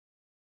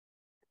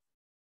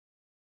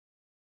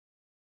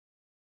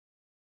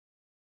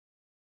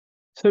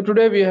So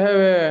today we have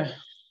a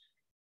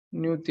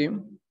new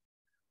theme.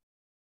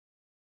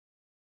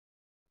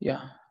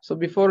 Yeah. So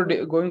before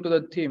going to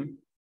the theme,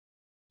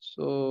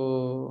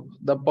 so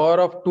the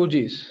power of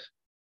 2Gs.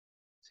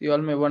 So you all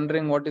may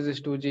wondering what is this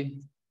 2G?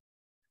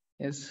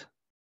 Yes.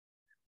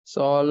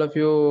 So all of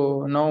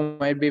you now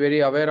might be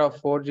very aware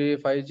of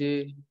 4G,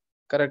 5G,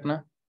 correct, na?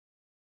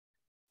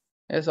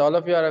 Yes, all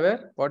of you are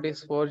aware what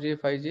is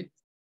 4G, 5G?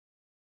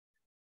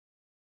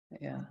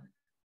 Yeah.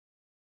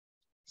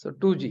 So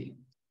 2G.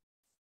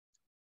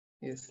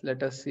 Yes,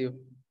 let us see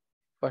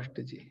first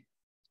G.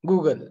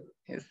 Google.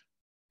 Yes.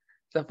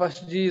 The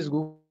first G is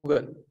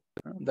Google,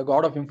 the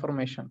god of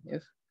information.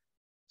 Yes.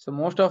 So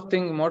most of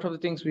the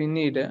things we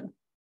need,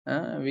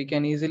 we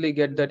can easily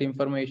get that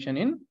information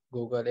in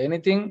Google.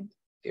 Anything,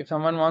 if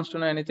someone wants to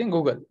know anything,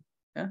 Google.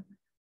 Yeah.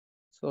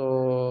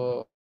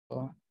 So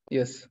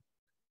yes,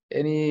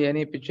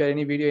 any picture,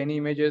 any video, any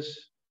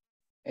images,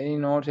 any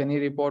notes, any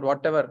report,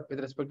 whatever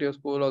with respect to your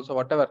school, also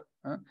whatever.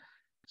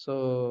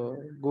 So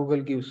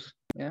Google gives.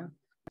 Yeah.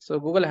 So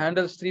Google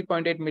handles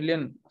 3.8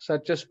 million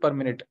searches per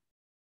minute.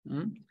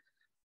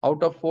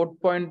 Out of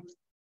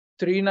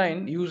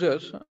 4.39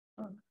 users,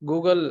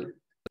 Google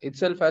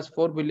itself has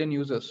 4 billion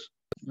users.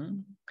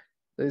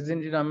 So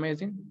isn't it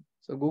amazing?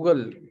 So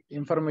Google,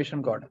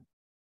 information god.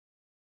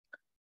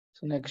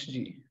 So next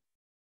G.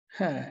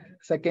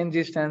 Second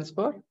G stands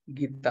for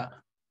Gita.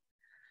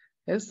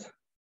 Yes.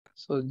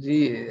 So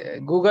G,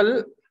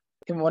 Google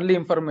only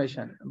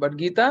information, but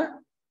Gita,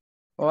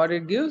 what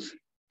it gives?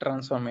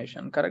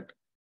 Transformation. Correct?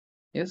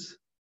 Yes.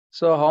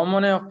 So how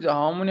many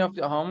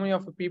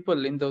of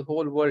people in the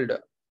whole world,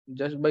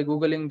 just by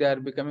Googling, they are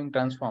becoming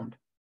transformed?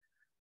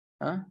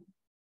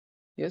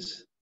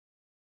 Yes.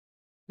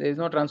 There is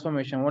no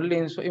transformation, only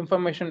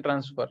information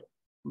transfer,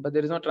 but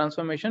there is no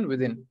transformation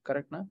within.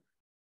 Correct, na?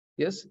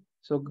 Yes.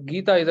 So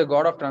Gita is a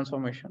god of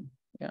transformation.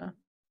 Yeah.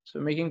 So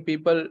making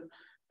people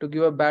to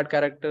give a bad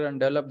character and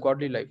develop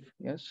godly life.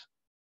 Yes.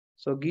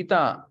 So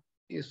Gita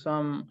is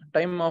from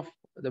time of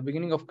the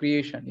beginning of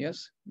creation.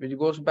 Yes, which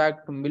goes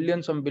back to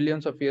millions and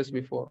billions of years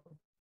before.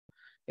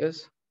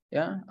 Yes.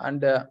 Yeah.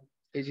 And it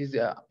is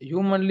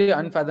humanly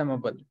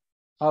unfathomable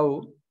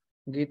how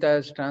Gita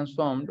has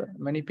transformed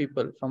many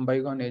people from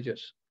bygone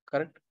ages.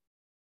 Correct?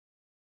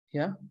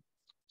 Yeah.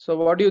 So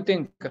what do you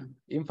think?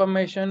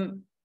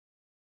 Information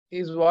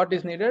is what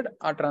is needed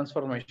or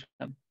transformation?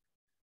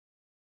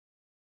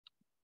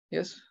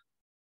 Yes.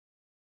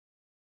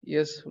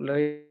 Yes.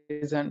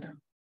 Raise hand.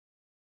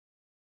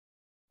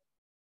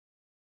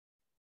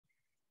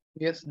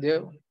 Yes,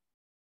 Dev.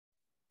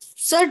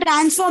 So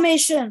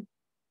transformation.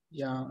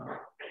 Yeah.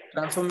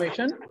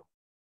 Transformation.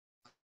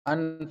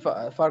 And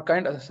for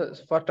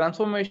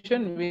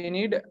transformation, we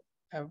need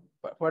a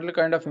particular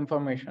kind of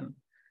information.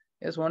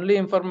 Yes, only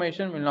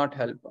information will not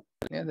help.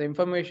 Yeah, the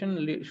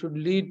information should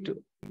lead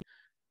to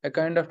a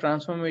kind of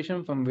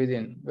transformation from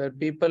within, where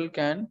people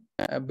can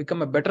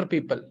become a better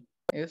people.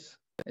 Yes,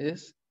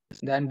 yes,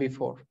 than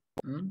before.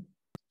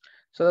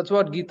 So that's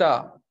what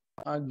Gita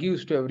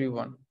gives to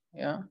everyone.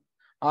 Yeah.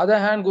 Other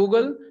hand,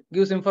 Google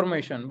gives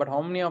information, but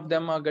how many of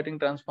them are getting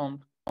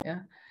transformed?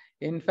 Yeah.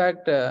 In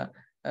fact, they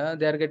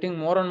are getting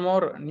more and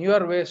more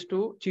newer ways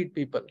to cheat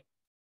people.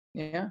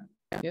 Yeah.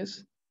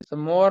 Yes. So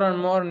more and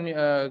more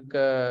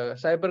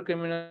cyber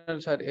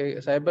criminals are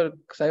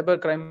cyber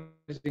crime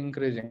is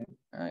increasing.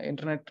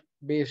 Internet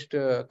based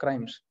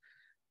crimes.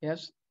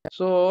 Yes.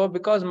 So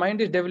because mind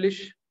is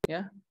devilish,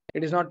 yeah,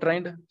 it is not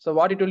trained. So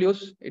what it will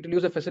use? It will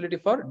use a facility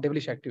for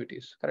devilish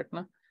activities. Correct,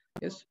 na?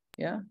 Yes.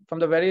 Yeah. From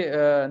the very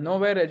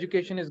nowhere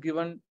education is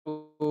given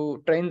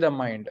to train the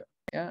mind.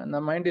 Yeah, and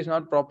the mind is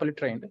not properly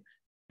trained,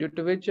 due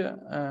to which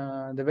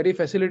the very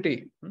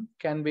facility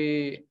can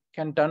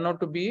turn out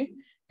to be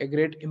a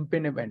great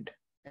impediment,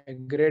 a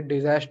great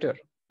disaster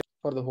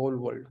for the whole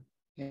world.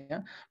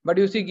 Yeah. But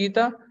you see,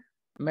 Gita,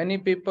 many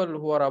people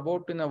who are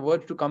about in the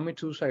verge to commit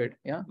suicide,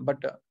 yeah, but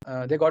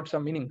they got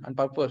some meaning and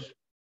purpose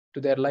to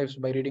their lives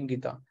by reading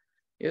Gita.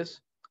 Yes,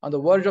 on the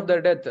verge of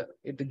their death,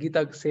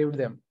 Gita saved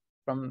them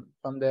from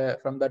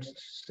that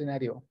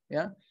scenario.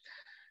 Yeah.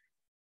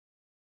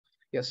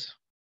 Yes.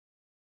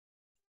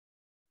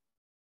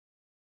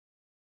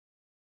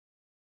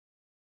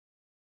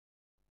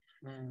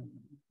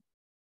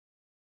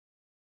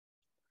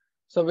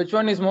 So which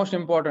one is most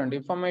important,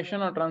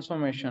 information or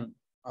transformation?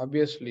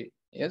 Obviously,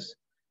 yes.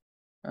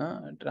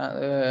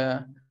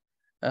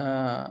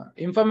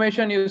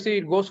 Information, you see,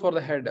 it goes for the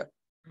head,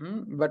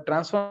 but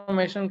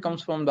transformation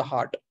comes from the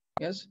heart.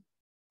 Yes.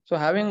 So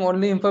having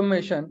only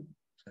information,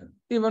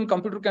 even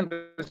computer can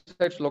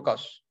recite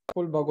shlokas.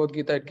 Full Bhagavad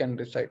Gita it can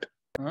recite.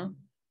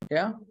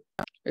 Yeah,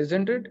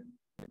 isn't it?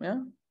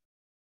 Yeah.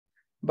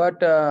 But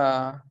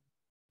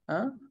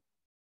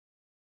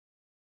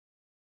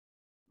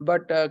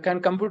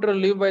can computer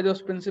live by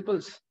those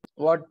principles?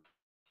 What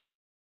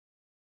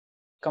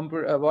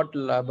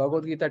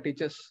Bhagavad Gita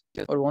teaches,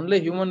 or only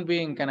human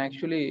being can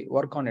actually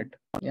work on it.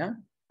 Yeah.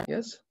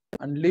 Yes.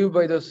 And live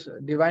by those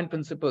divine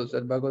principles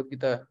that Bhagavad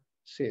Gita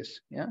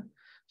says. Yeah.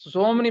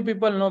 So many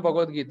people know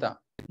Bhagavad Gita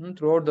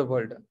throughout the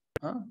world.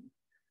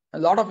 a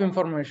lot of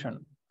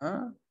information.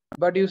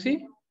 But you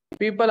see,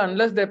 people,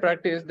 unless they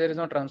practice, there is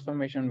no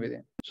transformation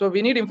within. So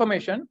we need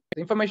information.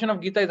 The information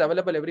of Gita is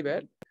available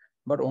everywhere.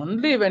 But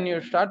only when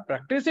you start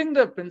practicing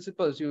the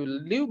principles, you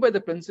live by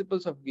the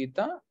principles of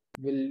Gita,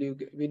 will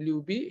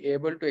you be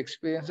able to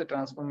experience the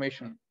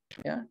transformation.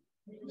 Yeah.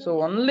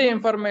 So only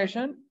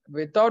information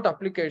without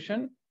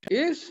application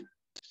is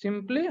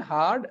simply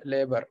hard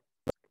labor.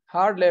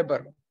 Hard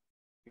labor.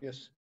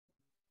 Yes.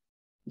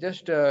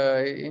 Just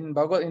in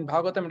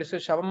Bhagavatam it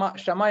says shama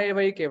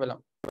evai kevalam.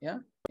 Yeah.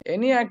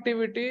 Any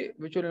activity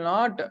which will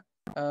not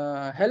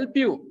help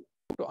you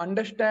to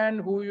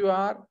understand who you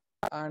are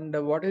and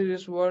what is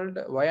this world,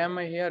 why am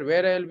I here,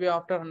 where I will be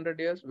after 100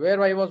 years,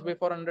 where I was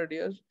before 100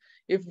 years.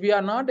 If we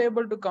are not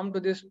able to come to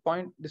this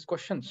point, these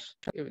questions,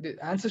 if the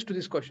answers to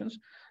these questions,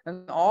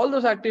 and all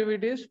those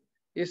activities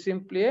is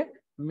simply a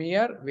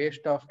mere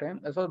waste of time.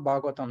 That's what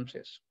Bhagavatam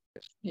says.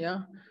 Yeah.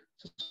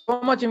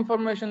 So much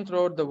information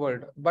throughout the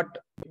world, but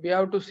we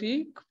have to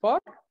seek for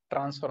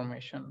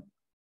transformation.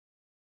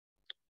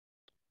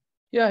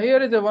 Yeah,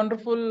 here is a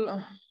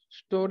wonderful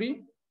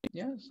story.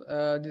 Yes,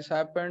 this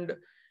happened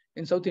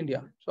in South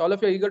India. So all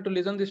of you are eager to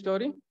listen this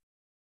story?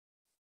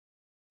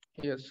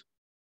 Yes.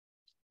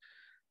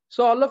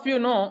 So all of you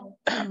know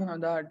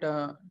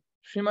that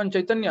Sriman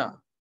Chaitanya,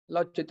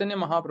 Lord Chaitanya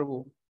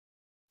Mahaprabhu,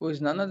 who is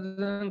none other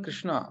than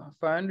Krishna,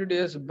 500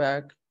 years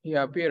back, he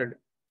appeared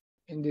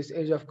in this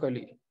age of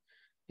Kali.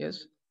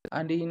 Yes,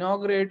 and he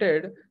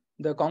inaugurated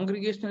the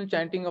congregational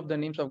chanting of the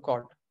names of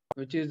God,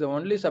 which is the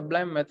only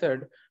sublime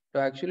method to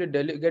actually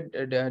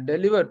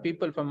deliver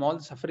people from all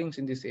the sufferings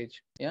in this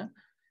age. Yeah.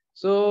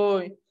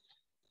 So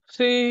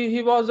see,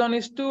 he was on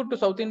his tour to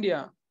South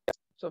India.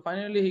 So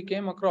finally he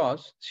came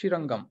across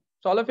Srirangam.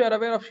 So all of you are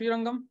aware of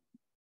Srirangam?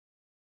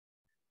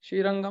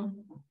 Srirangam,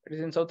 it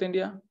is in South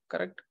India,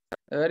 correct?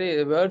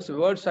 Very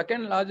world's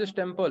second largest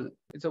temple.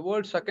 It's the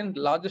world's second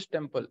largest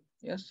temple.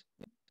 Yes.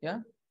 Yeah.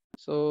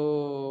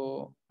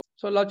 So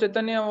Lord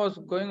Chaitanya was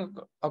going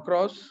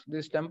across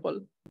this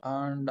temple,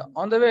 and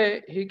on the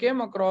way he came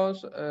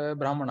across a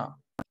Brahmana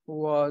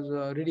who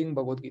was reading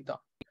Bhagavad Gita.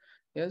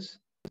 Yes,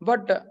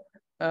 but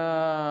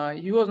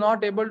he was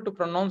not able to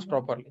pronounce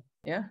properly.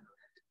 Yeah.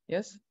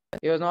 Yes,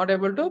 he was not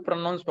able to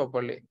pronounce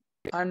properly,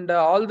 and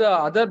all the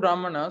other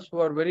Brahmanas who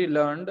are very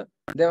learned,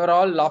 they were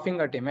all laughing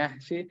at him.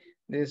 See,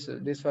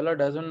 this fellow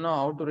doesn't know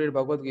how to read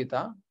Bhagavad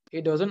Gita. He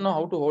doesn't know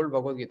how to hold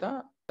Bhagavad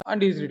Gita,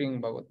 and he's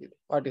reading Bhagavad Gita.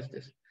 What is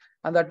this?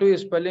 And that too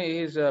is spelling,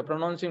 he is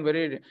pronouncing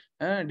very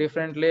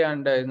differently,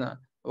 and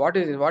what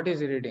is it? What is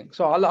he reading?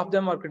 So all of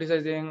them are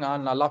criticizing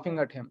and laughing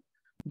at him.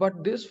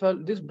 But this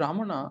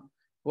Brahmana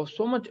was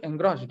so much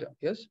engrossed.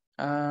 Yes,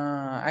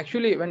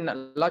 actually,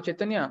 when Lord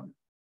Chaitanya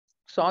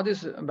saw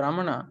this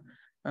Brahmana,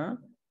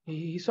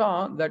 he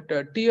saw that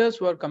tears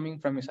were coming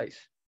from his eyes.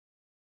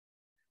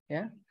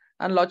 Yeah,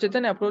 and Lord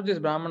Chaitanya approached this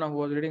Brahmana who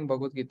was reading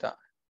Bhagavad Gita.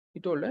 He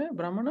told, "Hey,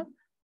 Brahmana,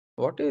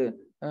 what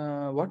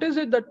is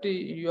it that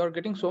you are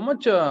getting so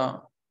much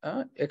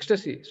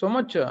ecstasy, so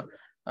much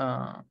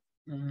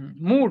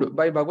mood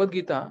by Bhagavad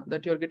Gita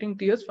that you are getting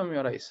tears from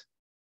your eyes?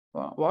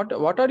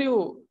 What are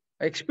you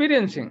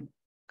experiencing?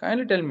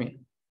 Kindly tell me."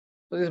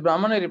 So this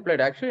Brahmana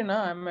replied, "Actually, no,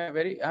 I'm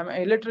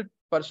an illiterate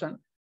person,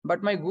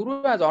 but my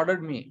guru has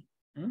ordered me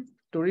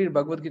to read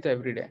Bhagavad Gita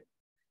every day.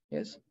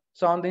 Yes.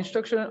 So on the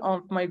instruction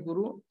of my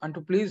guru and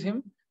to please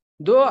him,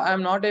 though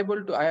I'm not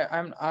able to,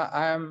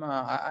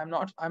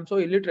 I'm so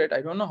illiterate,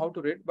 I don't know how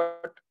to read,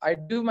 but I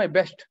do my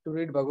best to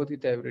read Bhagavad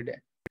Gita every day."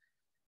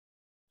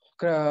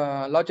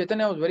 Lord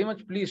Chaitanya was very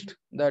much pleased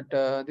that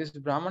this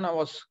Brahmana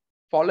was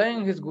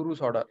following his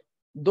guru's order,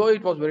 though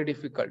it was very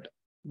difficult,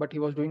 but he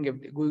was doing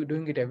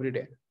it every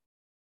day.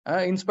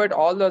 In spite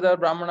all the other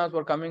Brahmanas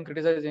were coming,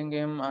 criticizing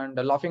him and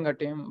laughing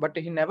at him, but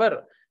he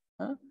never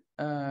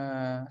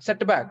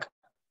set back.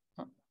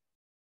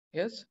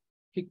 Yes,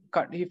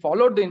 he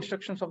followed the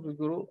instructions of the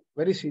guru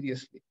very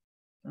seriously.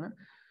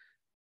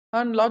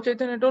 And Lord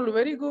Chaitanya told,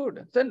 "Very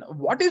good. Then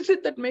what is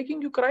it that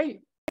making you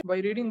cry by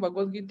reading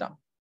Bhagavad Gita?"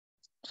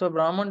 So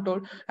Brahman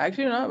told,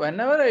 "Actually, no,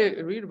 whenever I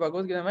read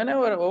Bhagavad Gita,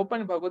 whenever I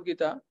open Bhagavad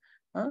Gita,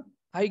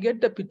 I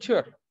get the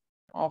picture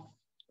of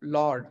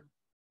Lord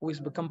who is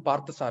become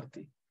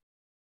Parthasarthi.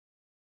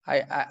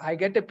 I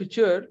get a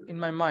picture in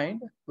my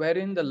mind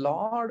wherein the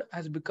Lord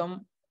has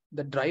become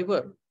the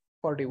driver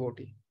for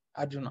devotee,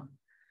 Arjuna.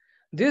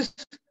 This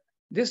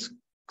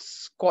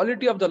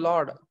quality of the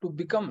Lord to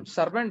become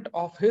servant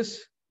of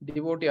his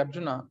devotee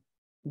Arjuna,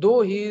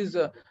 though he is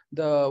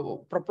the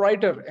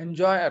proprietor,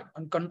 enjoyer,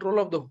 and control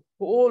of the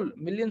whole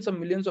millions and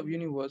millions of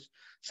universe,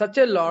 such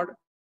a Lord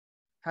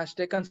has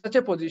taken such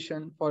a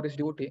position for his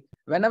devotee.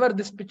 Whenever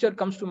this picture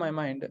comes to my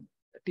mind,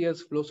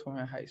 tears flows from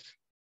my eyes."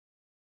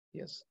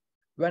 Yes.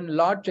 When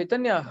Lord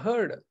Chaitanya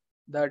heard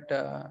that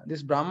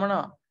this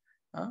Brahmana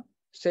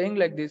saying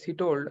like this, he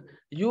told,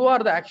 you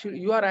are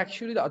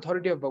actually the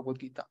authority of Bhagavad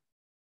Gita.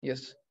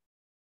 Yes.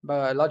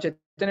 But Lord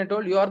Chaitanya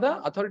told, "You are the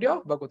authority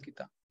of Bhagavad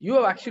Gita. You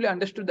have actually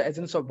understood the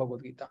essence of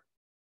Bhagavad Gita."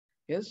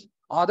 Yes.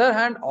 Other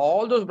hand,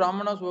 all those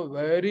Brahmanas were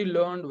very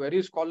learned,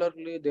 very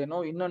scholarly. They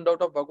know in and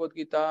out of Bhagavad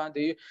Gita.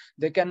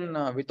 They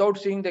can, without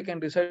seeing, they can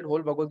recite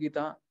whole Bhagavad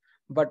Gita.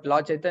 But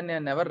Lord Chaitanya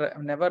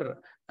never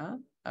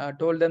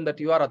told them that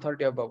you are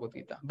authority of Bhagavad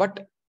Gita.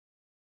 But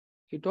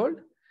he told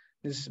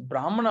this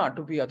Brahmana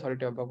to be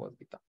authority of Bhagavad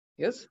Gita.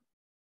 Yes.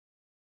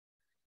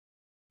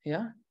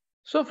 Yeah.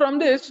 So from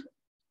this,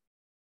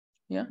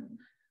 yeah,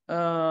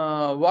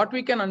 what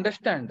we can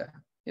understand.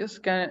 Yes.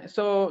 Can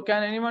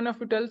anyone of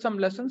you tell some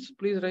lessons?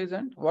 Please raise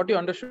hand. What you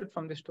understood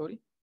from this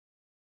story?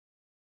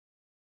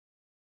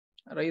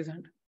 Raise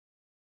hand.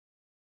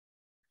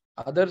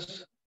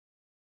 Others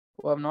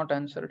who have not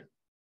answered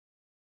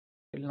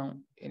till now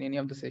in any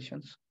of the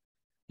sessions.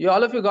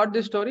 All of you got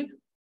this story?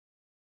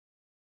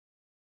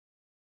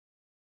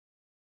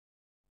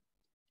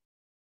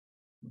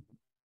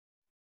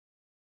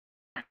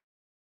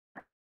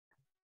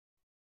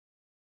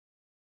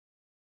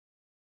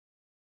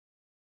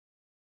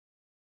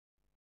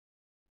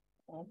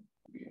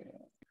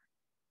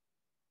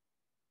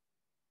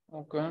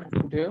 Okay.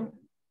 Dev?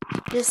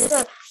 Yes,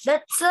 sir.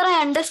 That, sir,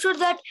 I understood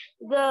that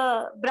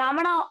the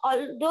Brahmana,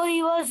 although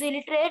he was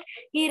illiterate,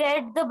 he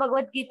read the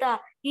Bhagavad Gita.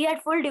 He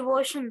had full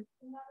devotion.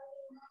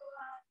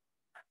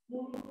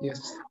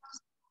 Yes.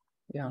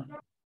 Yeah.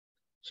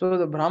 So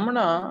the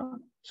Brahmana,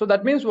 so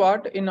that means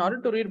what? In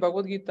order to read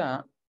Bhagavad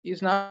Gita,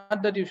 is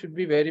not that you should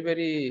be very,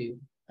 very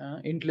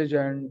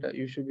intelligent,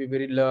 you should be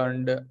very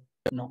learned.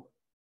 No.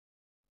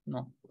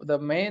 No.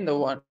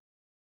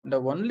 The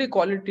only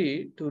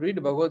quality to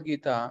read Bhagavad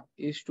Gita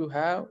is to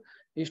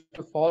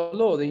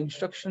follow the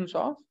instructions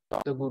of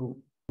the Guru.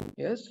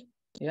 Yes.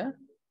 Yeah.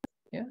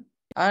 Yeah.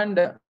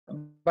 And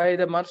by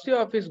the mercy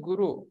of his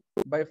Guru,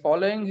 by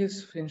following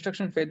his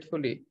instruction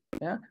faithfully,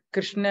 yeah,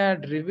 Krishna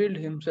had revealed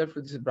himself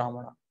to this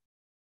Brahmana.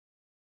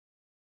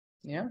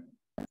 Yeah.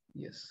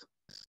 Yes.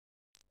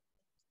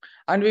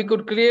 And we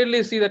could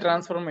clearly see the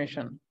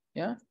transformation.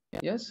 Yeah.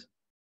 Yes.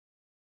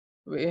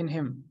 In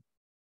him.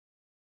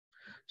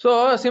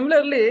 So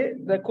similarly,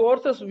 the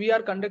courses we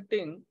are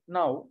conducting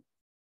now,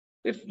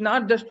 it's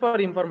not just for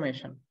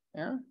information.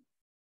 Yeah.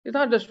 It's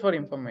not just for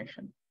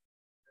information.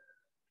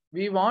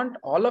 We want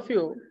all of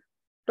you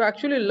to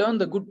actually learn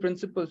the good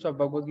principles of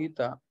Bhagavad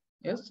Gita.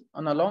 Yes.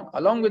 And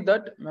along with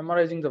that,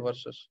 memorizing the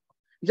verses.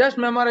 Just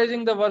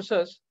memorizing the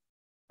verses,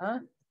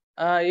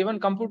 even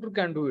computer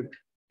can do it.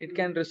 It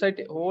can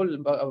recite whole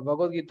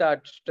Bhagavad Gita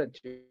at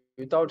stretch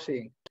without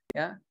saying.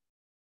 Yeah.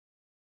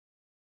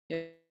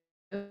 Yes.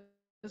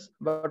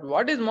 But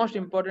what is most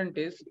important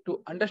is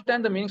to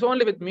understand the meanings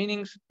only with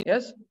meanings.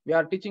 Yes. We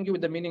are teaching you with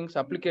the meanings,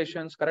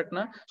 applications, correct?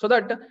 Na? So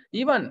that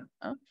even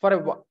for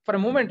a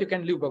moment you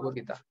can live Bhagavad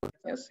Gita.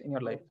 Yes. In your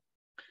life.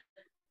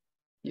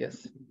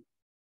 Yes.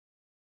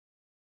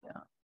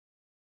 Yeah.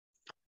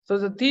 So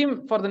the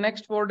theme for the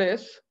next 4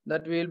 days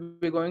that we will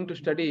be going to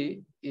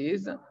study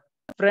is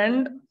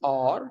friend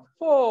or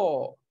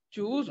foe.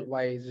 Choose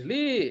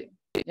wisely.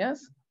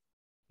 Yes.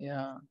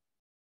 Yeah.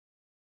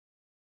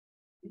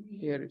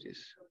 Here it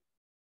is.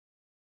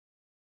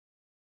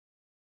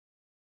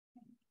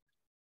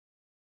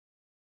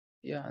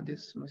 Yeah,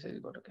 this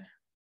message got okay.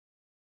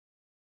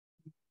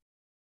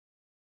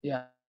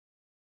 Yeah.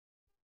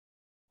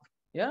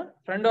 Yeah,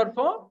 friend or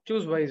foe,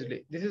 choose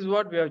wisely. This is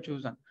what we have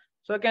chosen.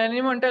 So can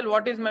anyone tell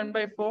what is meant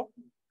by foe?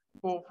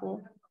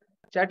 Foe.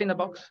 Chat in the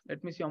box.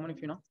 Let me see how many of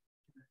you know.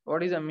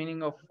 What is the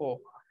meaning of foe?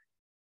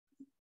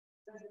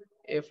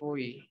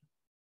 F-O-E.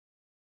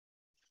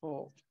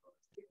 Foe.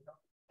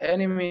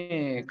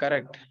 Enemy,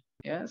 correct.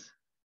 Yes.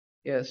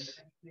 Yes.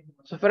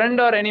 So friend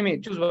or enemy,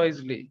 choose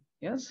wisely.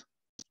 Yes.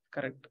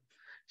 Correct.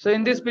 So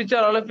in this picture,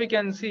 all of you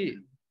can see,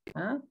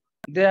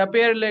 they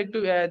appear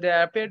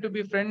to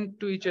be friend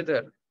to each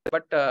other,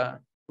 but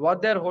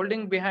what they are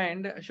holding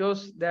behind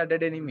shows they are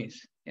dead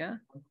enemies. Yeah.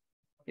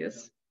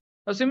 Yes.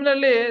 So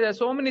similarly, there are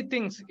so many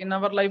things in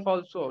our life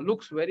also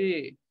looks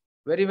very,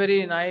 very,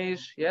 very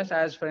nice. Yes,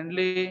 as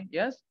friendly.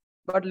 Yes,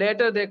 but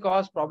later they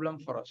cause problem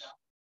for us.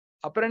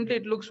 Apparently,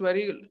 it looks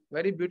very,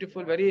 very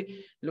beautiful,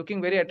 very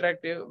looking very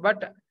attractive.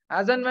 But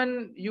as and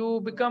when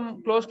you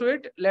become close to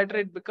it, later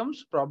it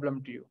becomes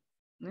problem to you.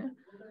 Yeah?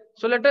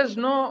 So let us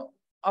know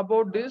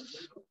about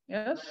this.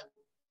 Yes.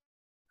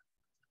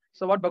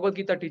 So what Bhagavad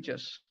Gita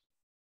teaches.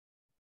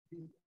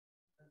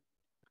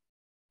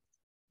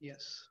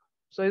 Yes.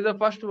 So is the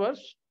first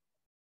verse.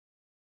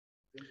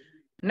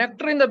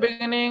 Nectar in the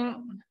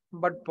beginning,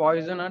 but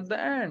poison at the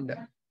end.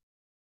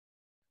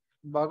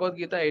 Bhagavad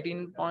Gita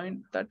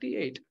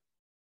 18.38.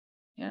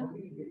 Yeah.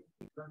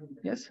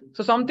 Yes.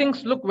 So some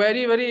things look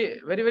very, very,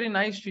 very, very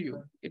nice to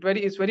you.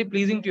 It's very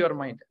pleasing to your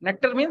mind.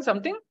 Nectar means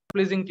something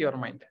pleasing to your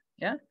mind.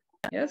 Yeah.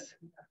 Yes.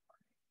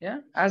 Yeah.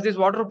 As this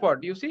water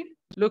pot, you see,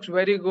 looks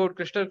very good,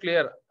 crystal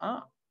clear.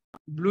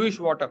 Bluish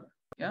water.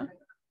 Yeah.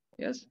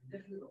 Yes.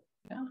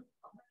 Yeah.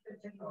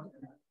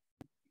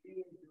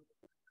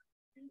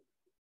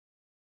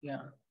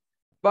 Yeah.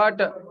 But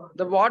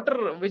the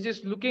water which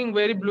is looking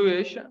very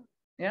bluish,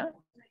 yeah,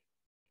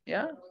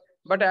 yeah.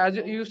 But as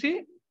you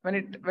see, when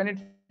it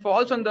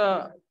falls on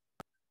the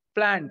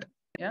plant,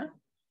 yeah,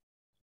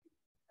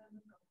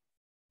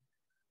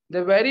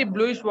 The very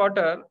bluish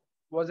water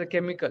was a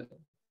chemical.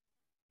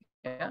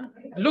 Yeah,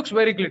 it looks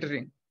very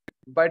glittering,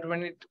 but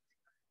when it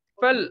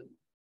fell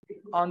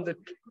on the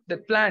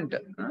plant,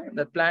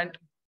 the plant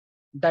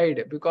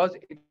died because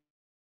it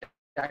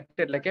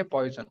acted like a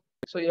poison.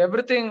 So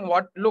everything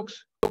what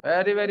looks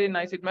very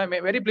nice, it may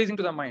very pleasing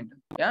to the mind.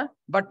 Yeah,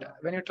 but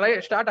when you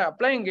start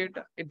applying it,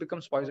 it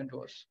becomes poison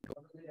to us.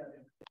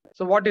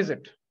 So what is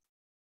it?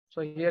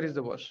 So here is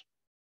the verse.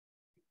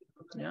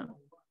 Yeah.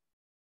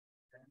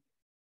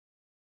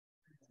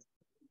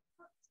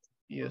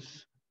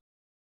 Yes.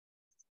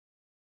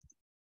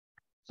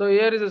 So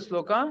here is a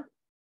shloka.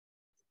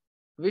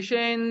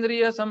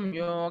 Vishendriya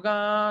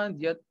samyoga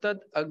yattad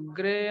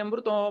agre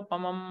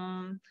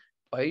amrutopamam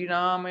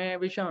pariname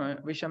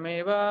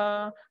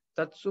vishameva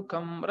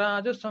tatsukam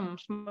rajasam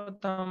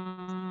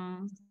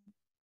smatam.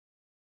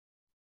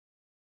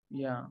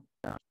 Yeah.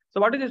 So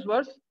what is this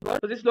verse?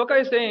 So this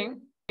shloka is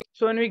saying,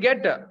 so when we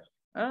get,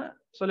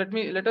 so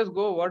let us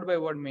go word by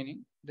word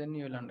meaning, then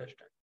you will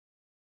understand.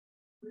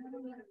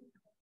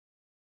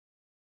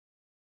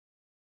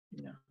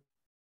 Yeah.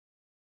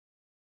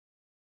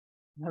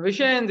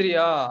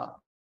 Vishendriya.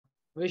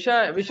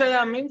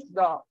 Vishaya means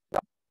the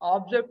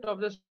object of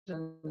the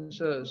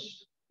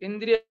senses.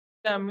 Indriya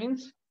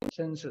means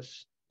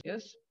senses.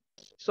 Yes.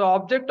 So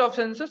object of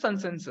senses and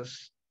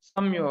senses.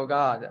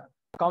 Samyoga,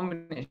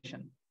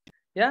 combination.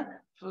 Yeah.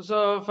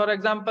 So for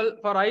example,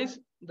 for eyes,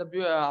 the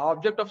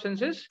object of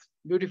sense is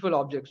beautiful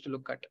objects to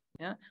look at.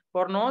 Yeah.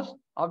 For nose,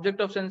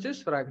 object of sense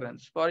is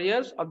fragrance. For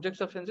ears,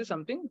 objects of sense is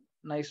something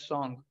nice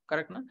song.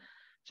 Correct? Na?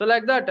 So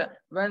like that,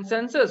 when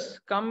senses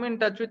come in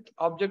touch with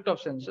object of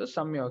senses,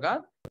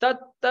 samyoga,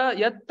 tatta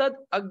yattad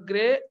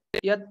agre,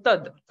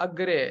 yattad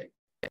agre.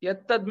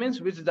 Yattad means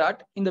which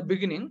that in the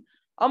beginning,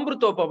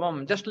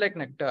 amrutopamam, just like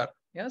nectar.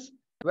 Yes.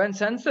 When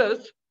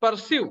senses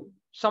perceive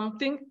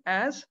something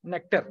as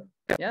nectar,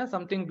 yeah,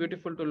 something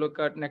beautiful to look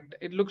at, nectar,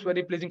 it looks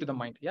very pleasing to the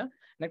mind. Yeah,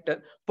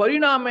 nectar.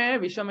 Pariname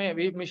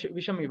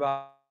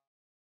vishamiva.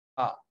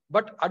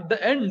 But at the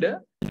end,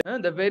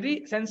 the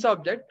very sense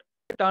object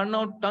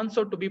turns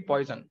out to be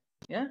poison.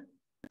 Yeah,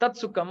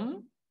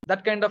 tatsukam,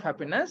 that kind of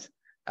happiness,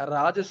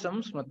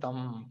 rajasam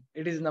smatam,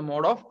 it is in the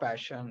mode of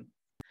passion.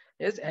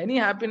 Yes, any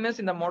happiness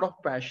in the mode of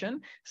passion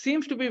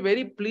seems to be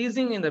very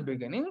pleasing in the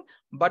beginning,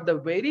 but the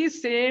very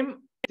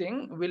same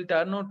thing will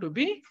turn out to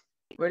be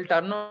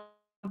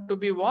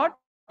what?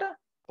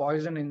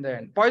 Poison in the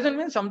end. Poison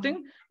means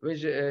something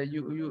which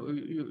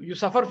you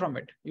suffer from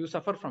it. You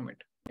suffer from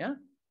it. Yeah.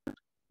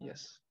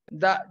 Yes.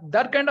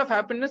 That kind of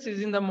happiness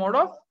is in the mode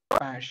of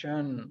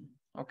passion.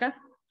 Okay.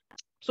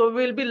 So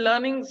we'll be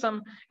learning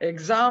some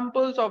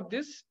examples of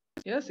this.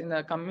 Yes, in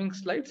the coming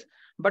slides.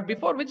 But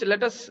before which,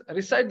 let us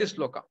recite this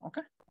shloka.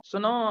 Okay. So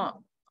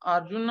now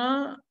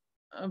Arjuna,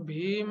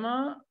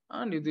 Bhima,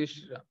 and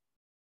Yudhishthira.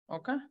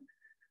 Okay.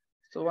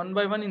 So one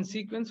by one in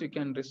sequence, we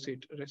can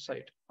recite.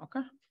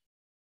 Okay.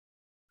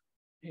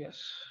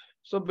 Yes.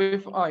 So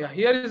before, oh yeah,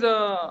 here is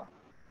a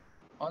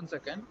 1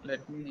 second.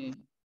 Let me.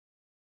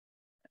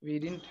 We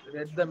didn't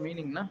read the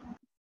meaning, na?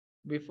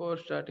 Before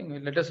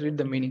starting, let us read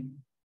the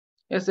meaning.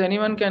 Yes,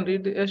 anyone can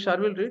read. Yes, Shar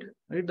will read.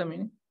 Read the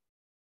meaning.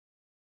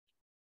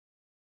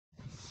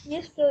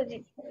 Yes,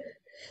 Prabhuji.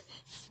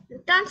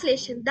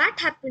 Translation: that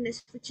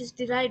happiness which is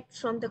derived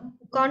from the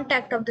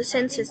contact of the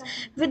senses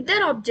with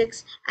their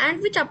objects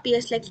and which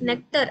appears like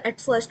nectar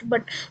at first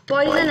but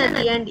poison at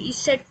the end is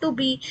said to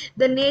be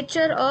the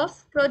nature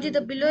of Prabhuji. The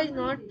below is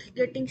not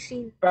getting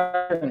seen.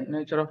 Passion,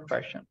 nature of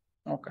passion.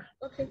 Okay.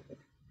 Okay.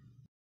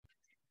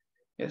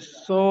 Yes.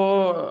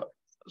 So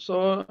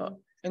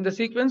in the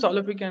sequence, all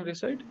of you can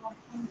recite.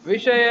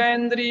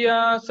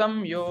 Vishayendriya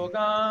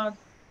samyogat.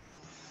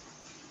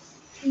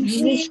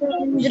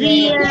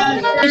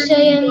 Vishayendriya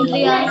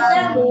samyogat.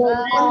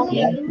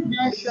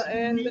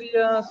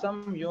 Vishendriya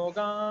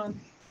samyoga.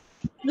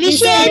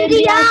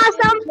 Vishayendriya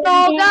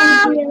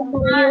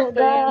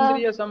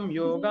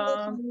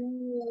samyogat.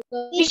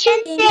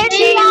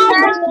 Vishendriya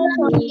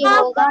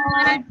samyoga.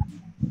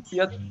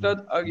 Yattad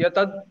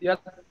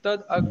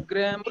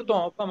agre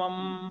amrutopamam.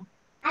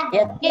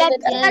 Yattad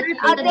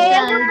angre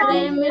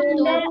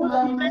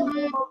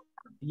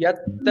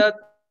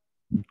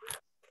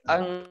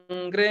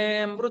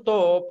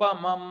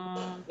amrutopamam.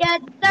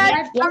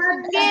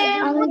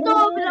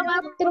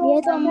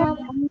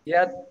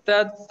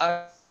 Yattad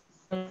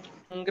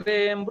angre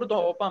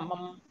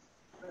amrutopamam.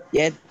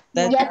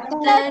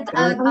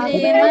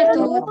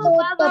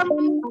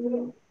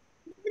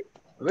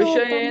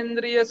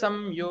 Vishayendriya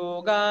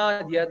samyoga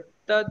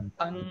yattad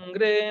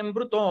angre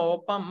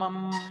amrutopamam.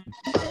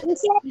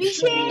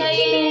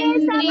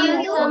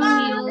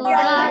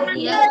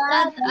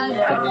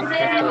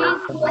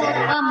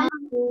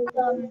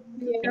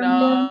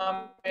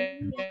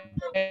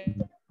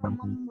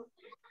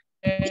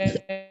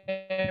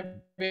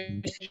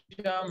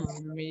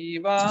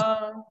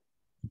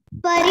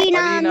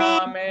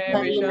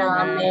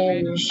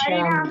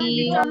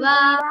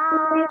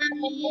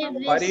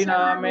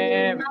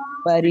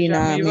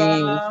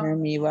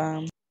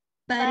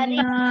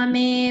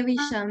 Pariname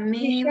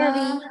vishamiva.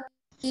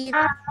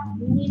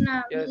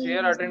 Yes,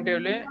 here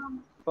attentively.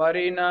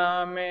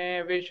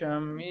 Pariname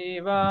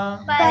vishamiva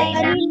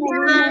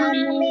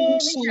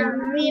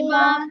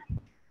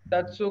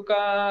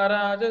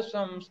tatsukaraja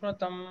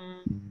samsmritam.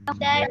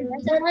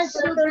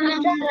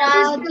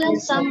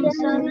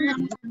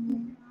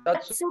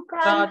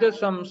 Tatsukaraja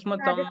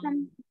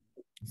samsmritam.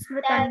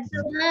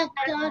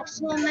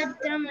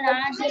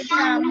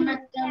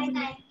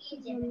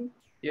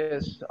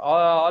 Yes,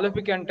 all of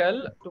you can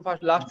tell. To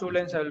first last two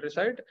lines I will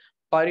recite.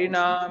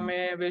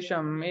 Pariname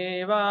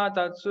vishamiva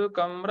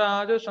tatsukam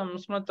raja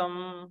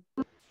samsmritam.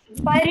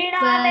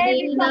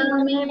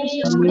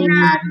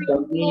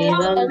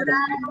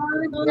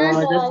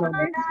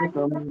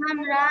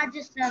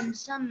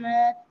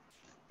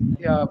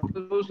 Yeah,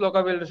 two shloka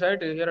will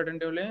recite here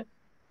attentively.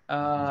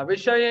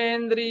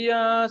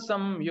 Vishayendriya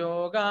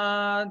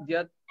samyoga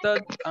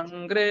yattat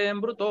angre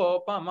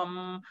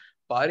mrutopamam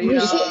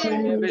pariname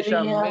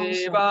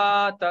vishameva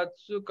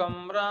tatsukam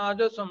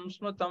raja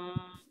samsmritam.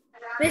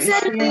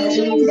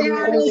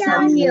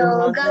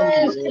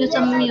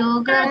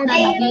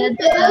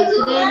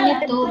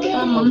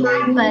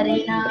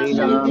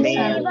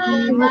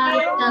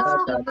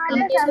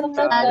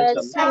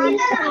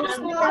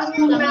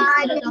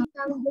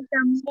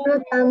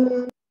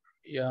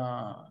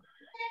 Yeah,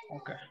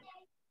 okay.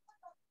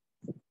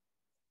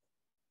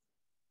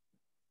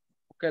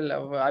 Okay,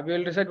 I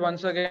will recite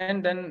once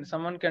again, then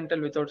someone can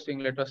tell without seeing.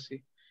 Let us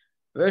see.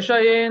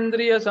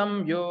 Vishayendriya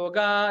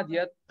samyoga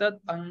yattat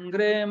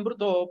angre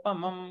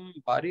mrutopamam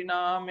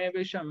pariname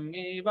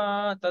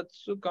vishameva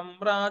tatsukam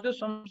raja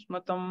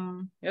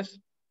samsmritam. Yes.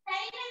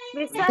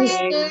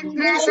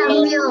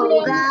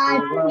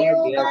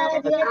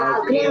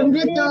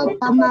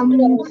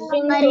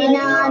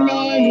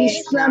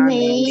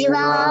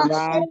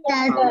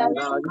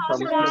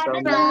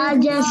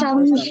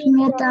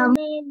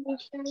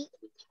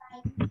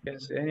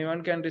 Yes,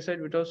 anyone can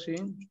recite without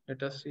seeing.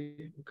 Let us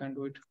see who can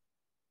do it.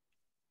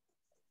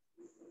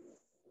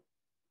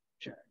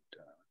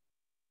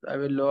 I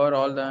will lower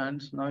all the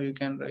hands. Now you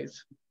can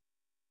raise.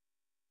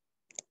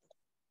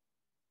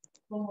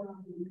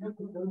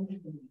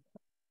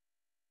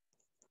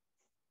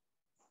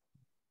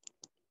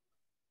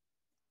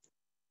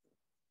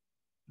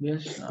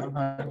 Yes,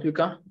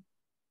 Hartvika.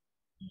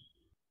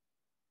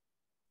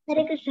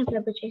 Hare Krishna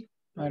Prabhuji.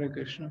 Hare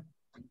Krishna.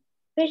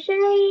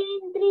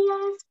 Vishayendriya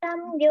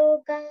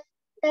samyoga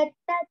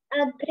tattat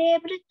agre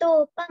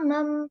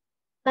vritopamam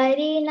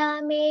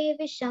pariname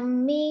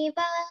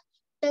vishammiva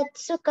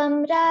tatsukam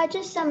raja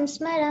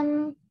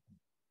samsmaram.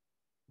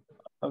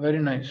 Very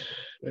nice.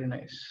 Very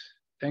nice.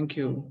 Thank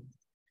you.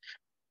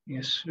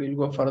 Yes, we'll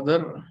go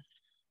further.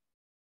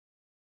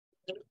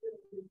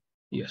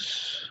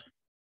 Yes.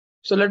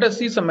 So let us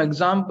see some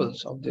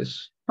examples of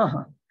this.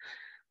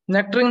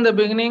 Nectar in the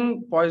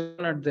beginning,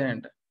 poison at the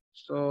end.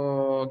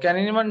 So can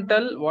anyone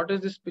tell what is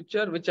this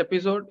picture? Which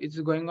episode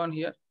is going on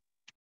here?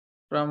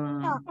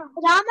 From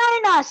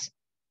Ramayanas.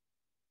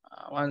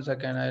 One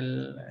second,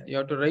 you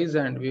have to raise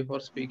hand before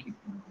speaking.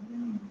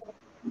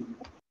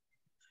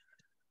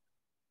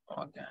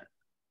 Okay.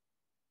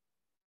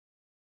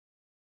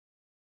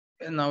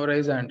 Now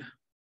raise hand.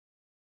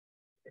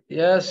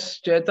 Yes,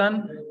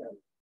 Chetan.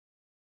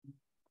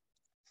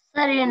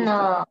 Sir, in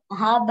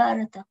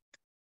Mahabharata.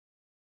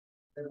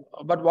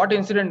 But what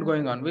incident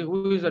going on?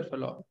 Who is that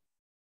fellow?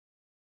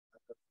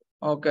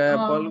 Okay,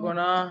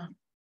 Palguna.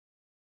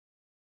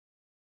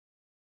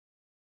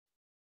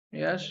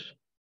 Yes.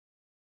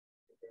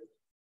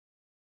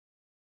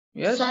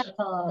 Yes. Sir,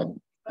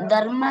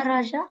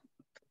 Dharmaraja.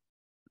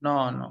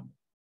 No.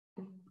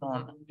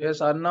 Yes,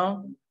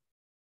 Arnav.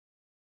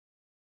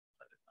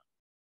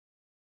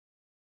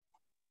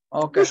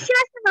 Okay.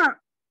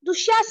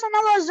 Dushyasana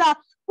was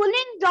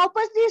pulling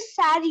Draupadi's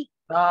sari.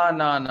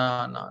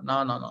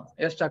 No.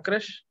 Yes,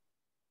 Chakresh.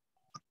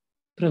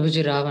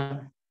 Prabhuji,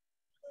 Ravana.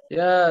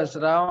 Yes,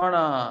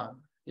 Ravana.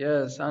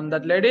 Yes, and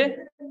that lady?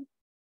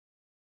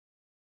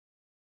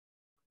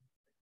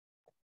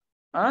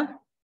 Huh?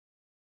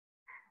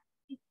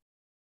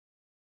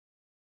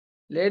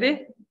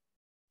 Lady?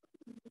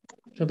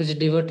 Prabhuji,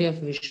 devotee of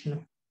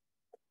Vishnu.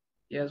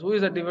 Yes, who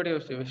is the devotee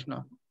of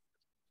Vishnu?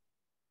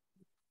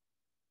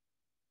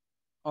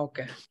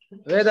 Okay.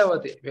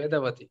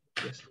 Vedavati.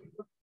 Yes.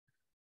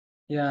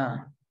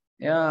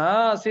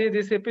 Yeah. See,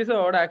 this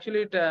episode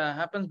actually it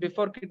happens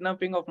before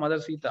kidnapping of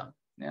Mother Sita.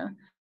 Yeah.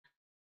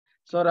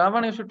 So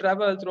Ravana used to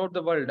travel throughout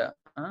the world,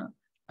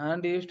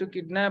 and he used to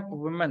kidnap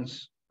women.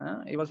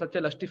 He was such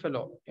a lusty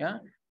fellow. Yeah.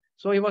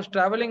 So he was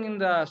traveling in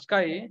the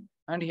sky,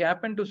 and he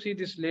happened to see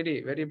this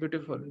lady, very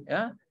beautiful.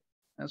 Yeah.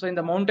 And so in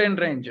the mountain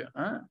range,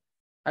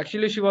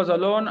 actually she was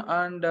alone,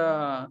 and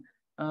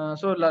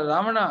so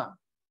Ravana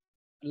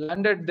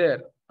landed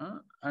there,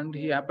 and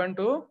he happened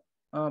to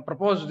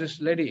propose this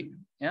lady.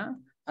 Yeah.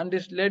 And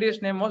this lady's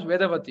name was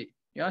Vedavati.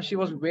 Yeah. She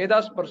was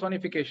Veda's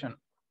personification.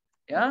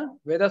 Yeah,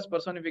 Veda's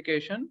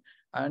personification,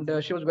 and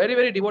she was very,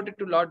 very devoted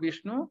to Lord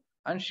Vishnu,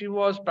 and she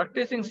was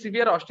practicing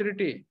severe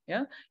austerity.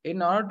 Yeah,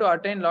 in order to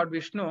attain Lord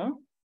Vishnu,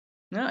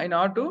 in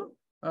order to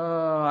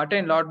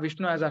attain Lord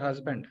Vishnu as her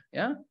husband.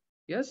 Yeah.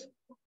 Yes.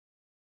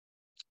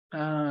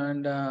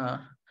 And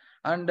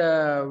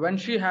when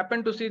she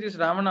happened to see this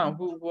Ravana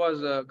who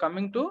was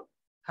coming to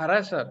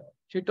harass her,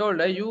 she told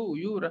her,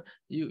 you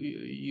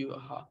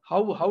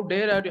how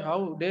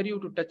dare you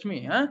to touch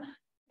me? Huh?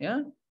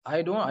 Yeah.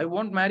 I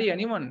won't marry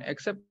anyone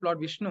except Lord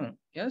Vishnu.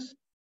 Yes.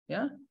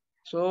 Yeah.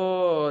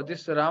 So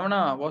this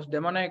Ravana was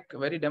demonic,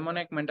 very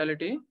demonic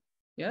mentality.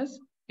 Yes.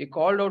 He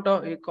caught hold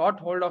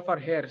of her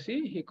hair.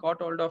 See, he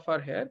caught hold of her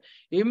hair.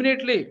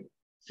 Immediately,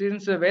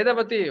 since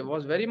Vedavati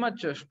was very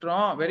much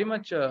strong, very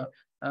much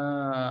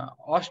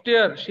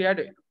austere, she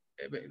had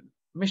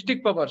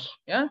mystic powers.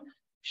 Yeah.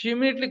 She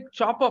immediately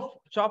chop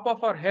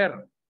off her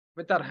hair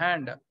with her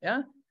hand.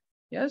 Yeah.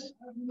 Yes.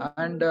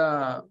 And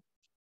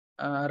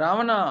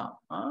Ravana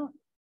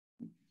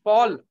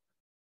fall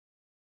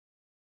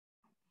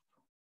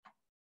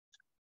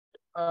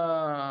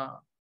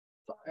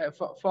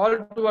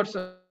towards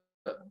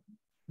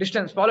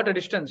distance, fall at a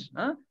distance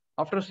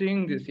after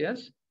seeing this.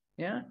 Yes.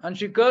 Yeah. And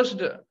she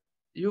cursed,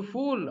 you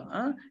fool,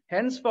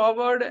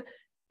 henceforward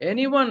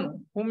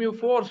anyone whom you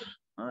force,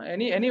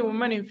 any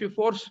woman, if you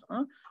force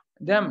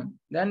them,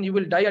 then you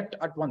will die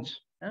at once.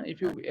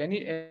 If you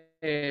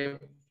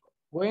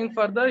going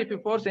further, if you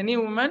force any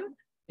woman,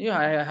 you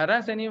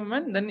harass any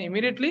woman, then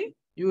immediately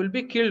you will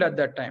be killed at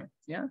that time.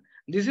 Yeah.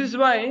 This is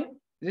why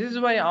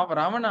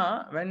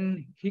Ravana,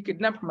 when he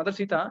kidnapped Mother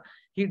Sita,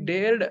 he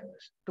dared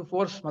to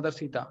force Mother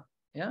Sita.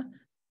 Yeah.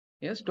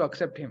 Yes, to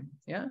accept him.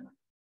 Yeah.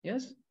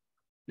 Yes.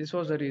 This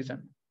was the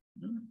reason.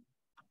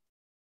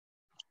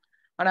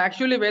 And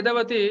actually,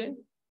 Vedavati,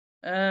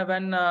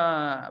 when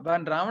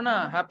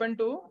Ravana happened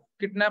to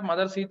kidnap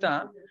Mother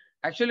Sita,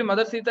 actually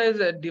Mother Sita is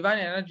a divine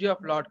energy of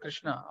Lord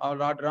Krishna or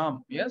Lord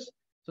Ram. Yes.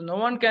 So no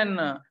one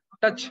can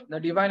touch the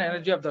divine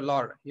energy of the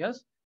Lord.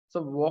 Yes.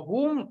 So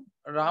whom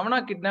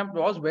Ravana kidnapped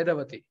was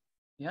Vedavati.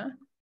 Yeah.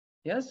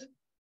 Yes.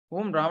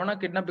 Whom Ravana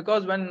kidnapped,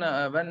 because when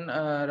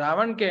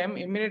Ravan came,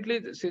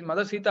 immediately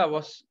Mother Sita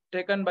was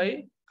taken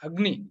by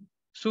Agni,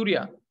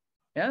 Surya.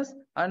 Yes.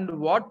 And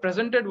what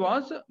presented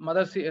was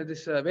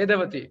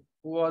Vedavati,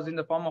 who was in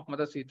the form of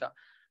Mother Sita.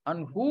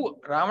 And who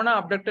Ravana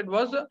abducted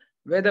was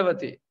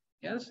Vedavati.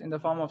 Yes, in the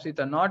form of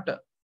Sita, not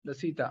the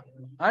Sita.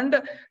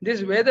 And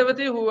this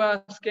Vedavati, who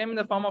came in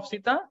the form of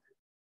Sita,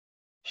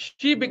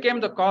 she became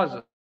the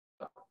cause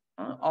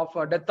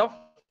of death of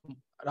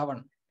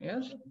Ravan.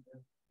 Yes.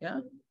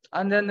 Yeah.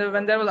 And then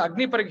when there was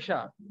Agni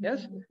Pariksha,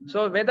 yes.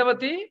 So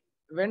Vedavati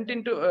went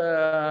into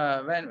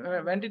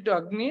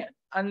Agni,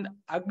 and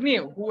Agni,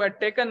 who had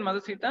taken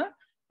Mother Sita,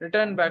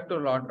 returned back to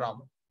Lord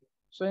Ram.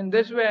 So in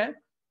this way,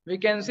 we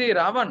can see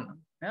Ravan,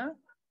 yeah,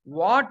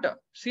 what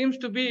seems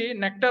to be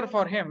nectar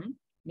for him,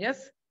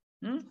 yes,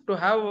 to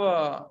have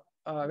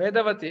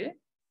Vedavati,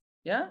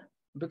 yeah,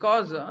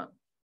 because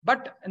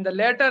but in the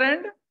later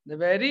end, the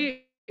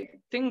very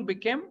thing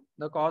became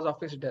the cause of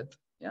his death.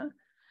 Yeah.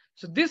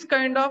 So this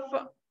kind of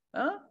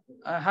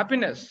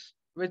happiness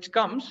which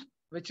comes,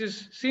 which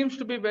seems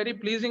to be very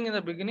pleasing in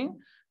the beginning,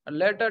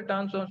 later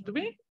turns out to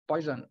be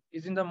poison,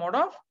 is in the mode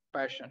of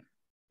passion.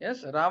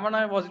 Yes,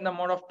 Ravana was in the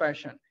mode of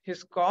passion.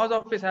 His cause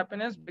of his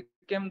happiness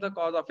became the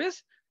cause of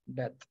his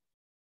death.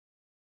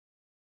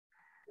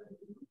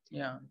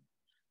 Yeah.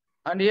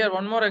 And here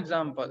one more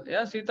example.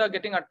 Yeah, Sita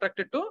getting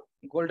attracted to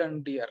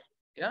golden deer.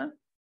 Yeah.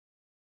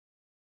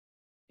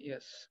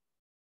 Yes.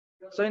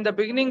 So in the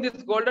beginning,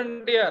 this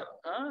golden deer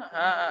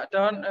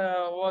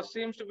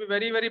seems to be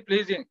very, very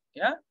pleasing.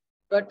 Yeah.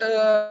 But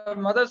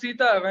Mother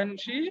Sita, when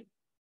she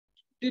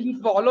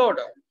didn't follow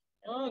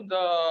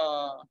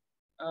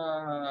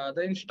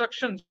the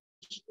instructions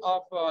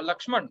of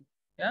Lakshman,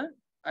 yeah,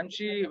 and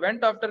she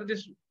went after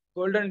this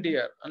golden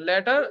deer, and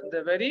later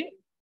the very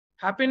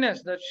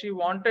happiness that she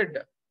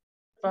wanted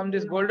from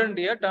this golden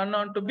deer turned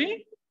out to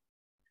be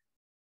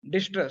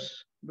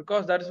distress,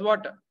 because that is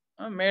what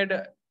made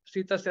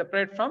Sita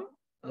separate from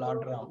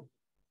Lord Ram.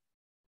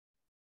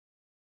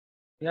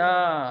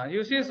 Yeah,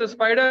 you see the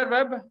spider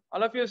web.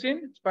 All of you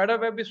seen? Spider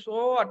web is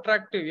so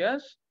attractive.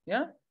 Yes.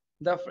 Yeah.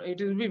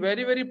 It will be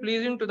very, very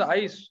pleasing to the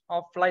eyes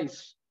of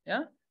flies.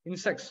 Yeah.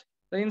 Insects.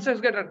 The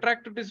insects get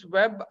attracted to this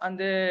web and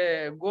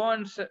they go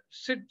and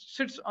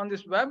sits on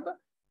this web.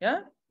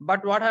 Yeah.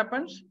 But what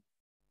happens?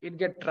 It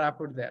gets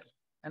trapped there,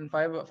 and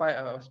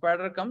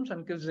spider comes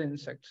and kills the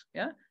insects.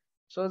 Yeah.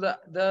 So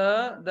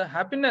the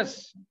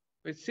happiness,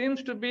 which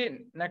seems to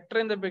be nectar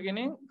in the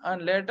beginning,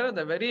 and later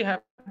the very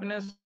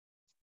happiness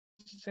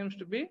seems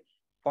to be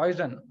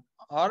poison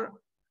or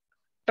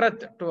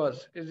truth to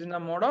us, is in the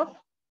mode of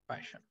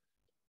passion.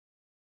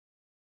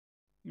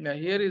 Yeah,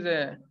 here is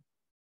a,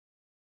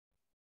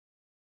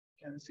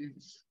 can see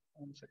this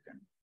 1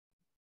 second.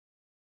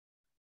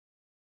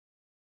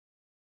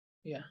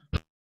 Yeah,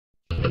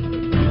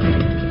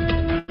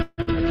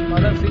 it's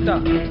Mother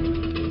Sita.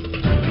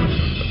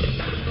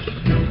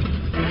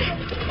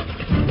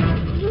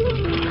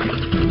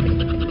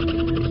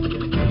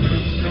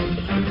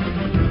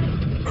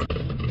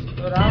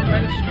 So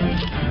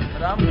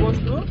Ram goes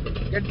to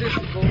get this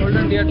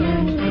golden deer to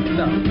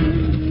Sita.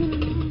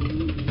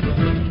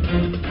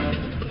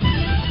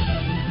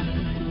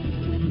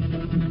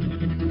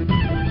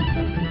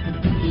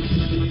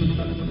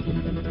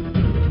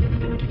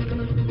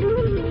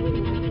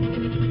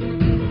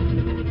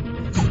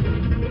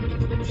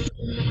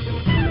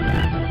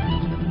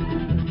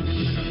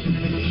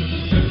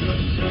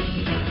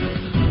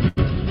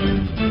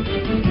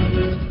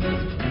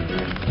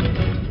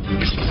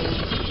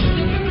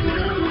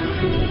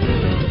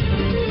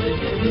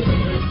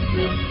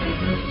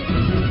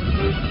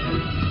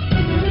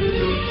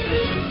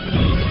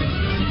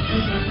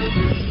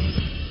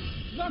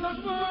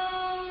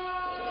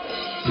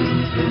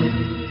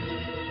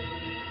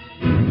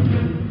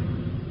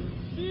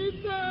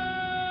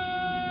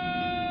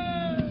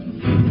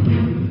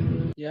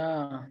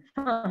 Yeah.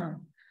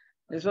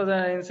 This was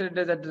an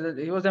incident that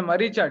he was a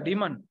Maricha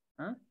demon.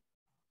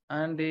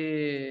 And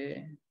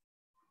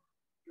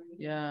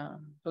yeah.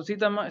 So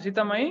Sita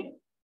Mai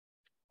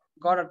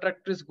got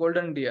attracted to this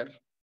golden deer.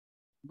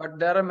 But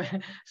there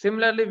are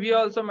similarly, we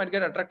also might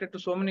get attracted to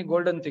so many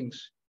golden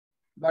things.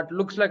 But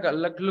looks like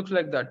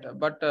that.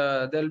 But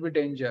there will be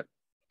danger.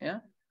 Yeah.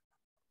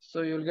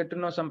 So you'll get to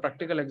know some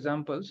practical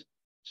examples.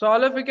 So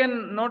all of you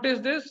can notice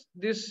this.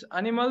 These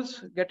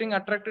animals getting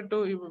attracted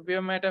to. We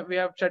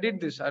have studied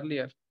this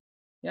earlier.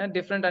 Yeah,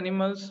 different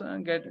animals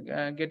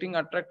getting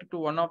attracted to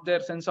one of their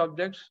sense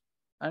objects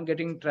and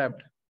getting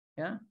trapped.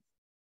 Yeah.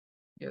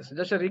 Yes.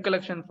 Just a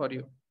recollection for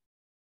you.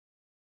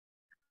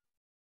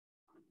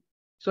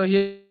 So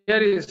here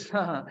is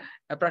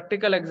a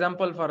practical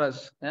example for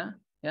us. Yeah.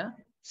 Yeah.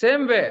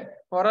 Same way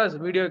for us,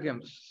 video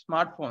games,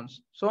 smartphones,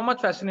 so much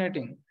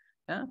fascinating.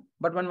 Yeah.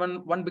 But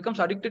when one becomes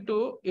addicted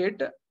to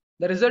it,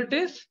 the result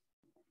is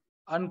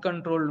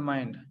uncontrolled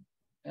mind.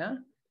 Yeah.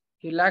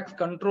 He lacks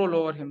control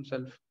over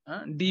himself.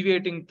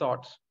 Deviating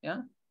thoughts.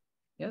 Yeah.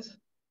 Yes.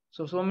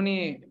 So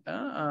many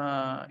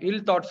ill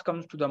thoughts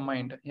comes to the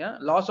mind. Yeah.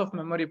 Loss of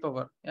memory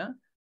power. Yeah.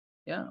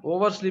 Yeah.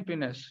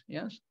 Oversleepiness.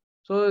 Yes.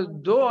 So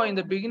though in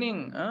the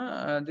beginning,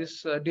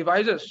 this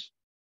devices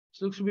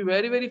looks to be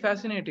very, very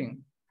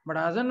fascinating, but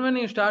as and when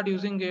you start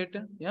using it,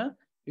 yeah,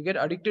 you get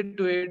addicted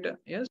to it.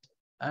 Yes.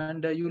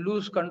 And you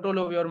lose control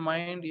of your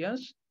mind.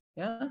 Yes.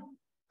 Yeah.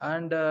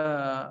 And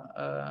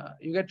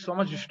you get so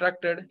much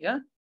distracted. Yeah.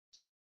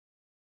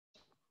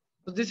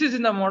 So this is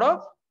in the mode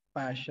of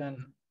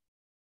passion.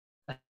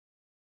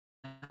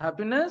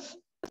 Happiness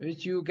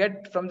which you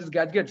get from these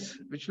gadgets,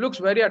 which looks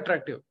very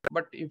attractive,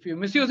 but if you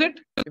misuse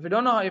it, if you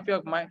don't know, if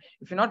you're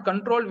not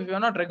controlled, if you're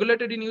not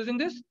regulated in using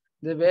this,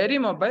 the very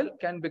mobile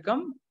can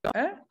become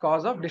a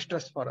cause of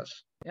distress for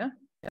us. Yeah.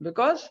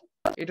 Because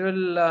it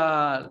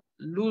will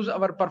lose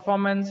our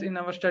performance in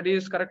our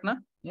studies. Correct na?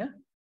 Yeah.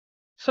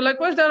 So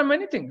likewise, there are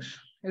many things,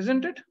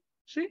 isn't it?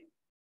 See,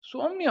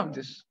 so many of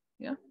this.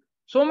 Yeah.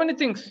 So many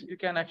things you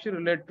can actually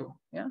relate to.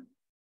 Yeah.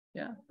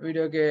 Yeah.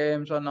 Video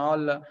games and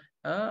all.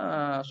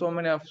 So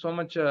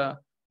much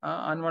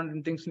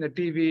unwanted things in the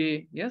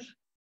TV. Yes.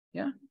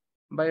 Yeah.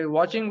 By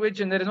watching which,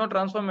 and there is no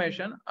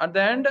transformation at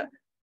the end,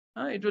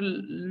 it will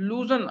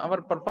loosen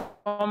our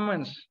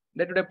performance,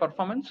 day-to-day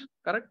performance.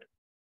 Correct.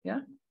 Yeah.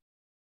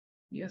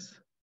 Yes.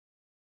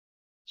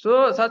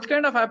 So such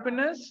kind of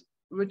happiness,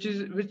 which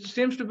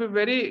seems to be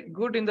very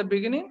good in the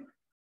beginning,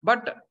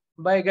 but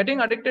by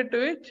getting addicted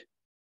to it,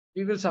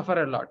 we will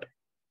suffer a lot.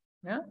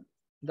 Yeah.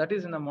 That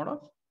is in the mode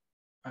of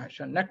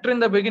passion. Nectar in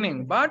the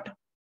beginning, but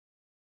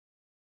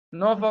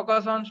no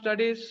focus on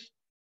studies.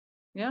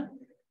 Yeah.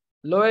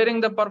 Lowering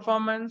the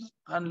performance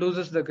and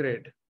loses the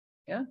grade.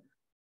 Yeah.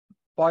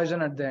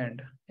 Poison at the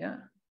end. Yeah.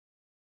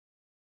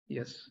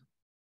 Yes.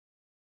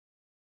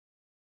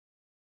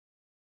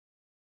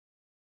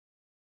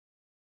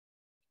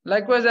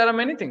 Likewise, there are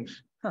many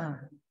things.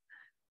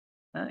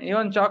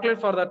 Even chocolate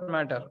for that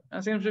matter.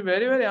 Seems to be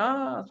very, very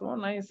so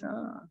nice.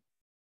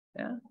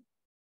 Yeah.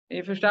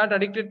 If you start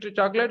addicted to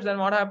chocolates, then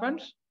what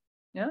happens?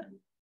 Yeah.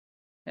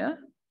 Yeah.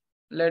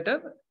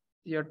 Later,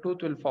 your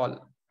tooth will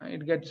fall.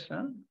 It gets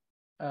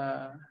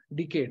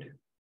decayed.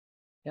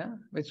 Yeah.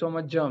 With so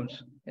much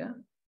germs. Yeah.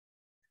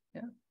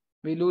 Yeah.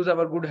 We lose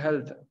our good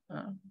health.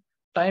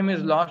 Time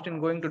is lost in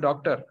going to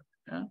doctor.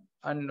 Yeah.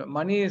 And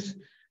money is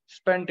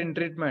spent in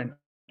treatment.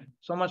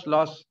 So much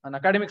loss. And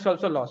academics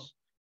also loss.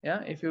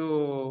 Yeah. If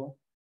you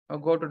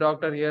go to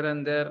doctor here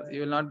and there,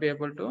 you will not be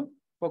able to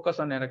focus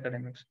on your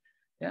academics.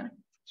 Yeah.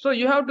 So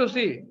you have to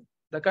see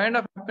the kind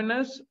of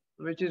happiness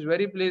which is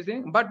very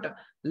pleasing, but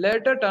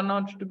later turn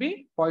out to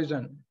be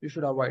poison. You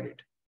should avoid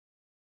it.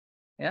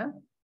 Yeah.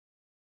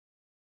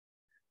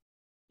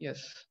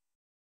 Yes.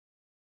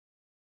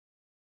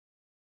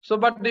 So,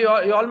 but you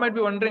all might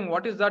be wondering,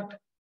 what is that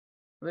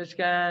which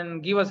can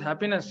give us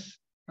happiness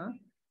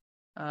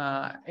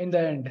in the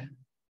end?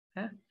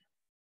 Yeah.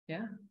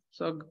 Yeah.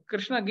 So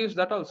Krishna gives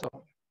that also.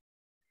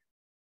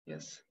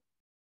 Yes.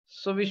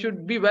 So we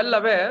should be well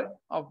aware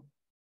of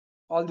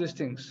all these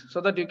things so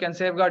that you can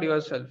safeguard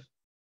yourself.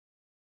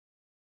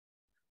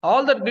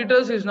 All that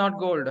glitters is not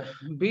gold.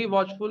 Be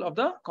watchful of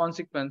the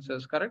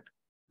consequences. Correct?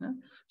 Yeah?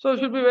 So you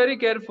should be very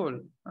careful.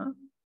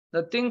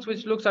 The things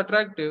which looks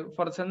attractive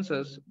for the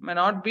senses may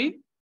not be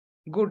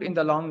good in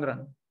the long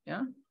run.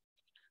 Yeah.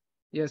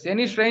 Yes.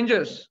 Any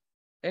stranger,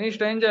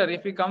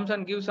 if he comes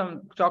and gives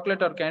some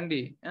chocolate or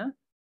candy, yeah?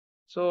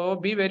 So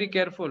be very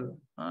careful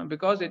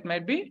because it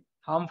might be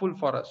harmful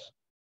for us.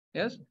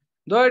 Yes.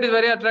 Though it is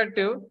very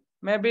attractive,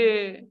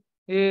 maybe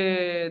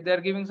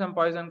they're giving some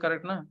poison.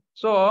 Correct? Na?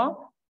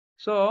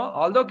 So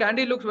although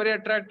candy looks very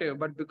attractive,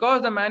 but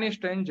because the man is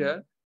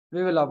stranger,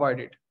 we will avoid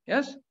it.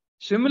 Yes.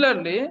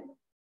 Similarly,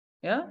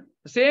 yeah,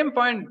 the same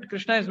point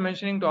Krishna is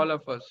mentioning to all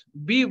of us.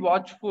 Be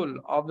watchful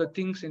of the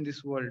things in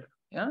this world.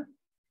 Yeah.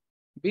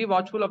 Be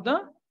watchful of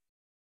the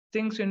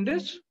things in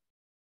this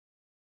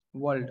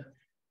world.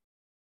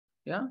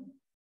 Yeah.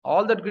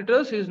 All that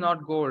glitters is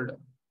not gold.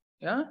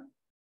 Yeah.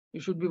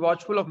 You should be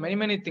watchful of many,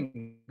 many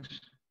things.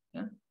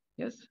 Yeah.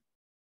 Yes.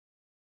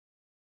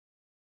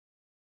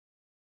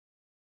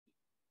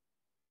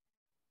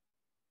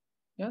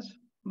 Yes,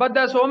 but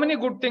there are so many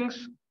good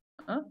things.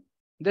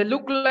 They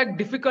look like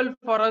difficult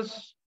for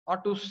us or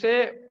to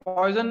say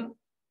poison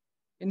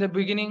in the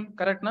beginning,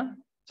 correct? Na?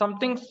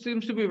 Something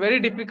seems to be very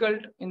difficult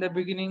in the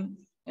beginning.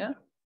 Yeah,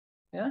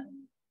 yeah,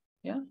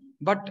 yeah.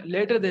 But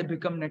later they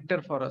become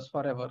nectar for us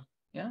forever.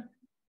 Yeah.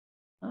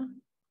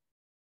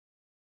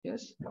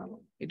 Yes,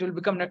 it will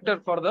become nectar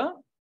for the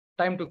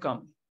time to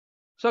come.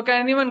 So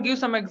can anyone give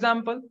some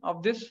example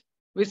of this,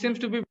 which seems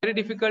to be very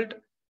difficult,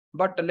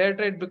 but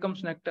later it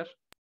becomes nectar?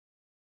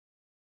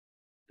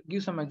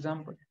 Give some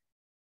example.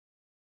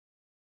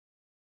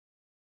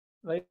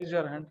 Raise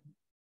your hand.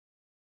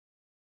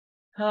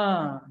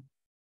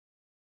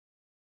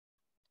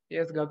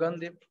 Yes,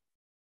 Gagandeep.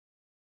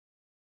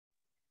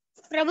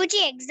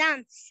 Prabhuji,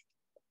 exams.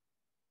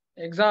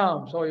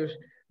 Exam. So you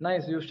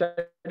nice. You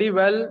study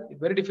well.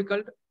 Very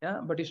difficult.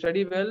 Yeah, but you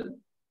study well.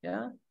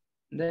 Yeah.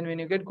 Then when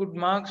you get good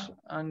marks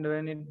and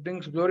when it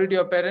brings glory to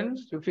your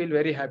parents, you feel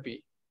very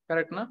happy.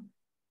 Correct, na?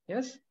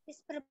 Yes.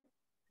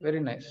 Very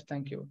nice.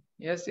 Thank you.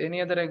 Yes.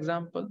 Any other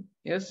example?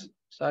 Yes,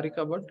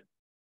 Sarika, but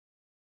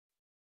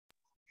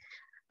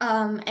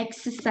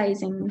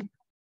exercising.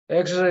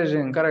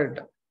 Exercising, correct.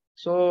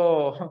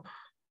 So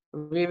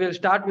we will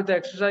start with the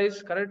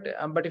exercise, correct?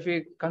 But if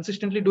we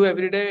consistently do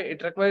every day,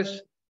 it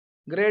requires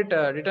great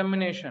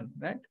determination,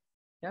 right?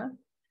 Yeah.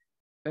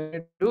 When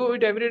you do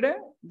it every day,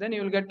 then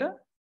you will get a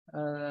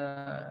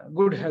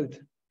good health.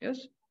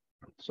 Yes.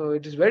 So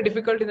it is very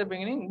difficult in the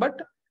beginning,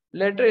 but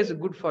later is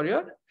good for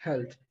your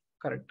health.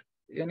 Correct.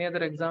 Any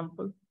other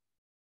example?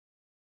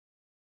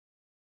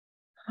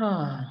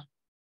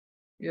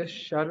 Yes,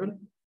 Sharvil.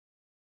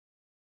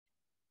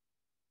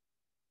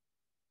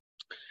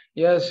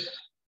 Yes,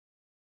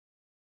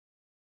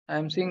 I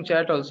am seeing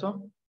chat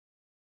also.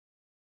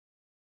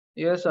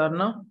 Yes,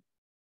 Arna.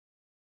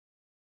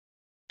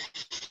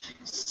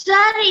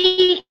 Sir,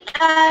 eating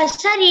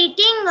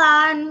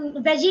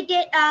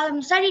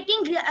vegetables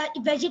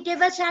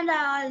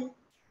and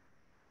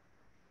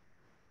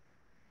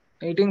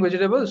Eating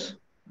vegetables.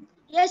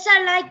 yes,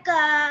 sir, like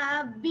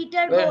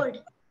bitter gourd.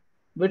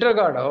 Bitter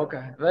gourd.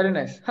 Okay, very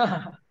nice.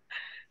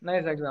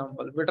 Nice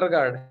example. Bitter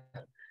gourd.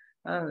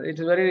 It's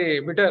very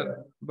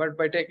bitter, but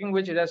by taking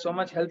which it has so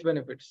much health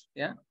benefits.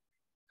 Yeah,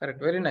 correct.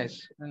 Very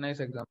nice. Nice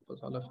examples.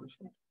 All of you.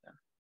 Yeah.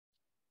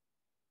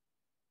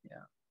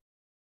 Yeah.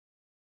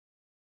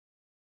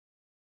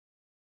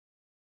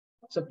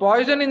 So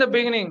poison in the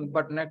beginning,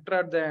 but nectar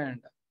at the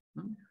end.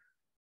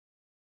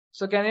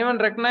 So can anyone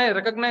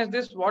recognize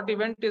this? What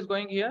event is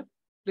going here?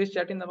 Please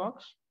chat in the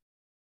box.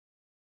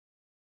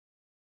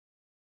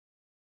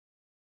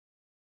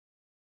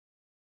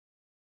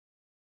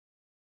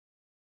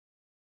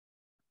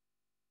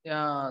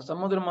 Yeah,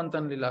 Samudra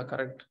Manthan Lila,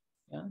 correct.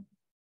 Yeah.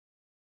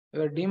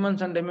 Where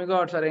demons and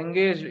demigods are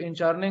engaged in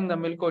churning the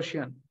milk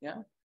ocean. Yeah.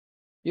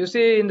 You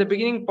see, in the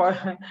beginning,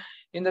 what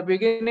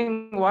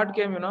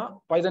came?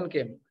 Poison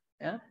came.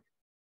 Yeah.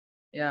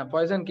 Yeah,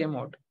 poison came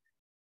out.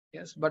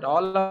 Yes, but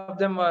all of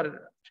them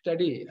were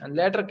steady, and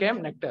later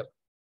came nectar.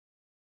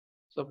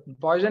 So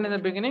poison in the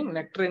beginning,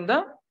 nectar in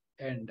the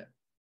end.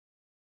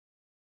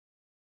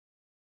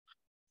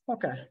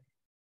 Okay.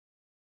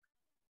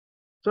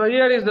 So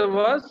here is the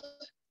verse.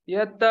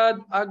 Yattad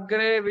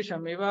agre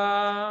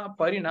vishamiva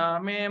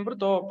pariname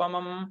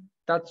mrutopamam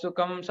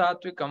tatsukam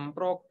satvikam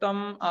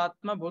proktam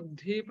atma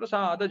buddhi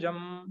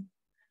prasadajam.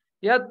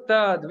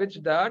 Yattad,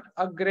 which that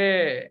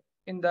agre,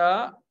 in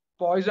the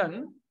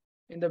poison,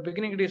 in the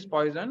beginning it is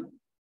poison.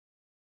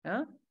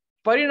 Yeah?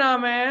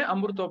 Pariname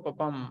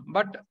amrutopapam,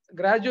 but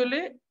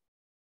gradually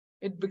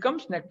it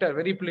becomes nectar,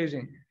 very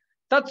pleasing.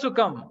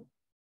 Tatsukam,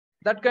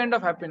 that kind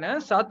of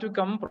happiness,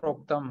 satvikam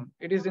proktam,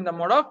 it is in the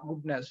mode of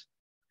goodness.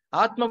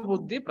 Atma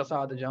buddhi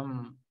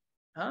prasadajam,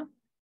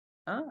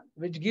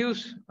 which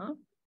gives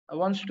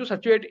wants to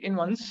situate in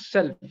one's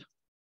self.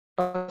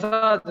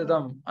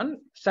 Prasadam,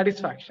 and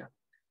satisfaction.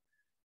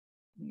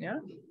 Yeah.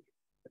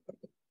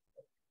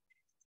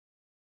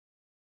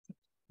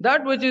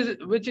 That which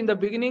in the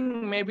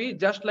beginning may be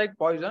just like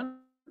poison,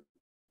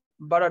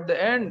 but at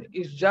the end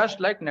is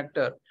just like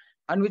nectar,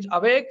 and which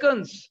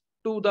awakens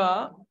one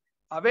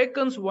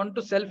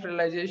to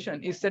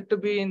self-realization, is said to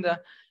be in the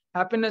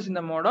happiness in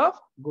the mode of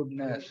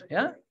goodness.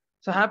 Yeah.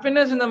 So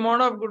happiness in the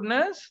mode of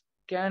goodness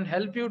can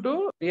help you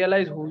to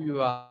realize who you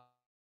are.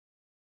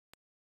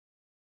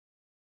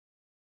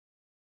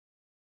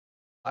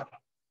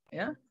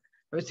 Yeah.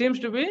 Which seems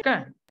to be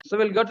okay. So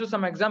we'll go to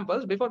some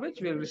examples before which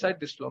we'll recite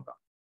this shloka.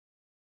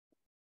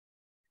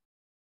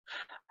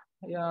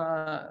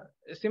 Yeah.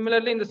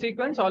 Similarly, in the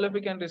sequence, all of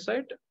you can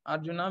recite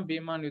Arjuna,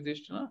 Bhima, and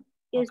Yudhishthira.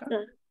 Yes, Okay.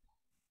 sir.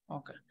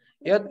 Okay.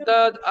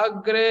 Yattad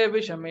agre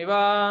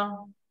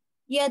vishamiva.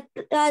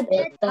 Yattad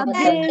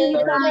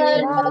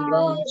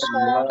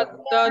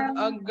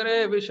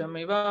agre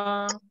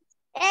vishamiva.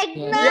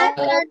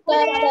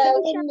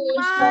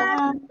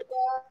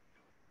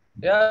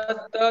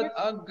 Yattad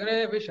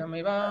agre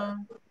vishamiva.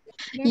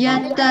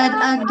 Yattad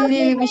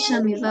agre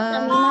vishamiva.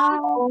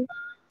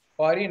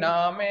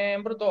 Pariname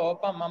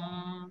mrutopamam.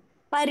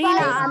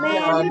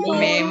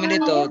 Pariname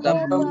mritotam.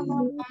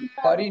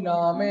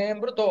 Pariname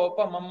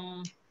mrutopamam.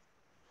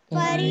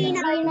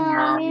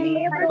 Pariname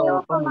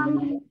mritopamam.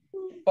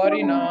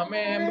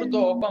 Pariname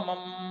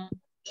mrutopamam.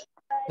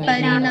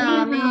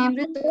 Pariname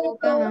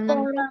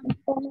mritopamam.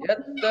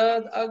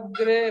 Yattad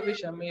agre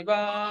vishamiva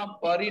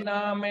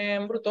pariname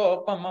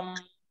mrutopamam.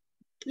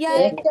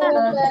 Agre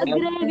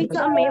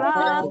vichameva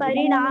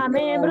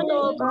pariname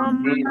mritopamam.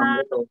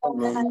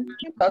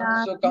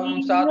 Tatsukam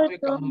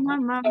satvikam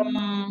proktam.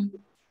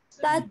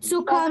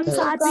 Tatsukam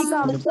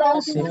satvikam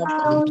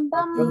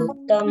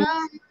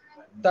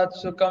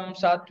Tatsukam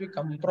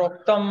satvikam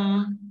proktam.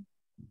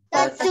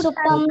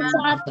 Tatsukam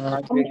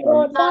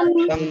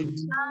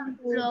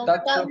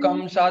Tatsukam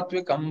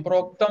satvikam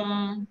proktam.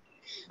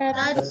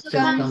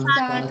 Tatsukam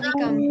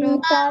satvikam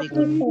proktam.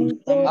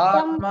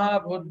 Atma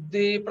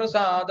buddhi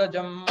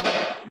prasadajam.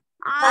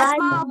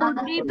 Atma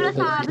buddhi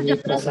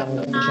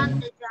prasadajam.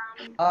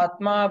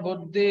 Atma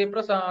buddhi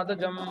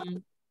prasadajam.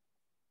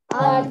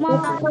 Atma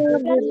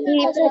buddhi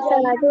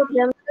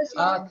prasadajam.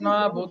 Atma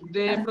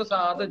buddhi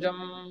prasadajam.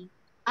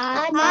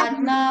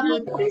 Atma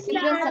buddhi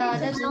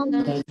prasadajam.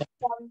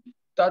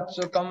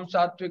 Tatsukam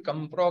satvikam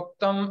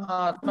proktam.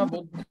 Atma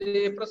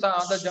buddhi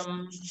prasadajam.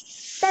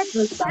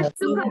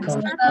 Tatsukam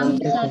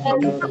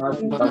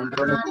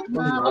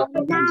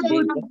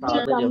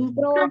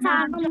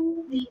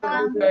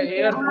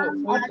Here,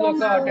 full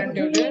shloka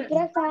attentively.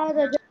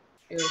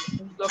 Yes,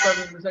 full shloka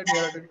will recite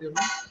here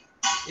attentively.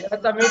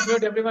 Yes,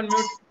 mute, everyone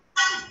mute.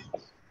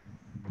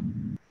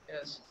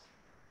 Yes.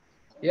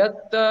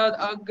 Yattad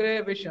agre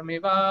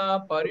vishamiva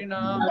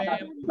pariname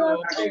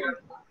mrutopam.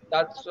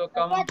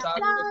 Tatsukam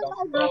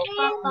satvikam proktam.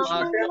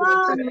 Atma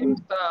buddhi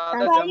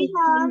prasadajam.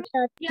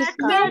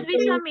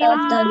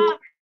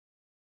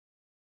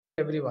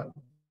 Everyone.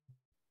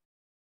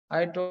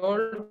 I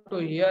told to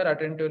hear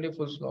attentively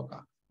full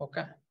shloka.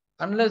 Okay.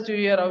 Unless you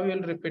hear, how you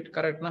will repeat,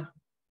 correct na?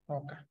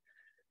 Okay.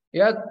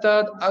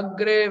 Yattad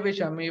agre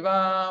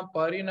vishamiva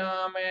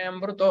pariname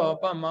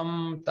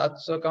mrutopamam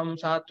tatsukam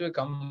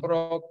satvikam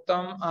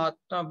proktam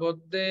atma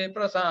buddhi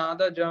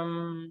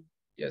prasadajam.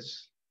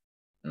 Yes.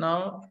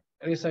 Now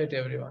recite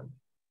everyone.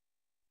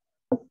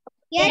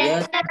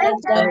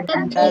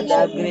 यत्तदग्रे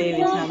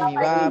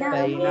विषमिव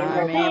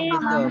परिणामे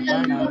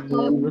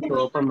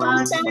मृतोपमं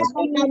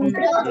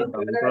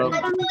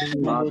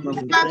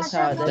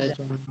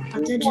prasadajam.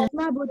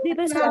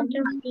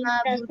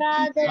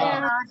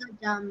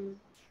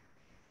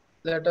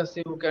 Let us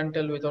see who can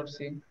tell without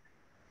seeing.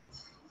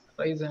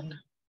 Raise hand.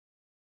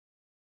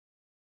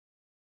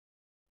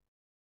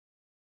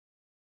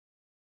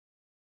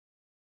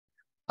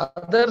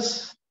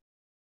 Others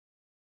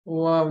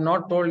who have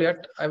not told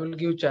yet, I will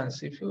give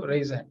chance if you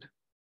raise hand.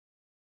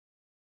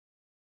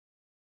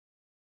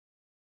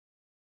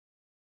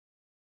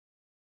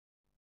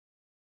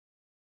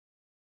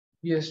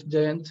 Yes,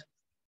 Jayant.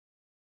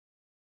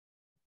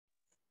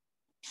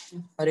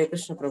 Hare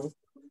Krishna Prabhu.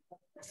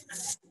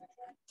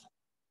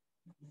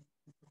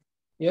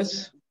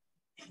 Yes.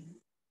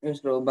 Yes,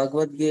 Prabhu.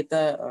 Bhagavad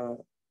Gita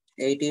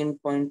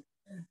 18.37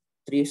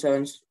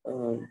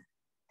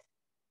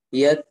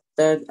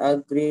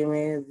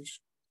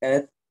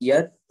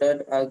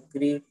 यत्तद्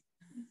अग्रे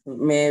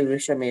मे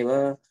वृषमेव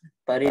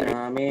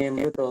परिणामे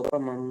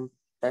मृतोपमं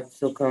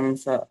तत्सुखं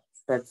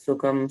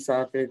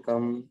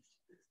सात्विकं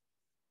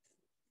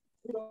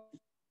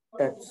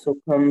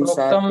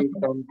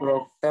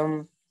प्रोक्तम्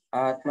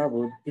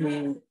आत्मबुद्धि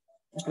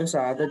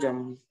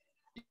प्रसादजम्.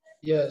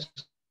 Yes.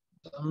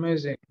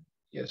 Amazing.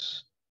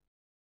 Yes.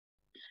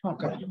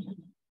 Okay.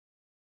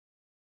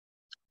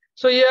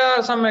 So here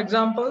are some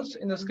examples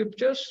in the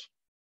scriptures.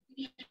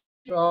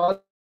 So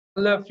all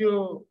of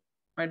you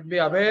might be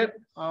aware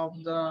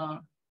of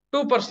the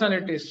two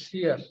personalities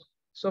here.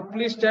 So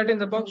please chat in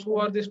the box who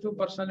are these two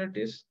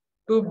personalities,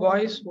 two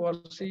boys who are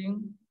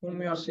seeing,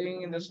 whom you are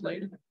seeing in the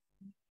slide.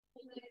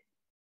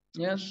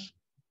 Yes,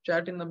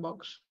 chat in the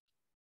box.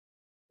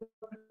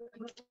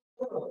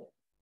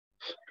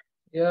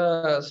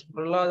 Yes,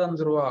 Prahlad and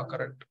Dhruva,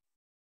 correct.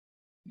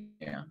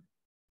 Yeah.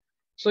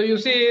 So you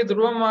see,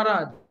 Dhruva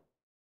Maharaj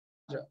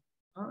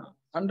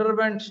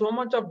underwent so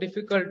much of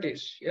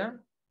difficulties. Yeah,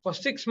 for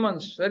 6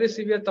 months, very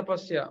severe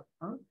tapasya.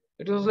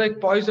 It was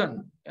like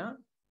poison. Yeah.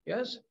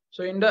 Yes.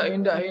 So he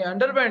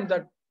underwent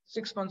that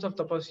 6 months of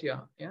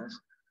tapasya. Yes.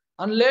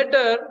 And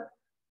later,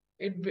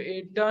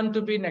 it turned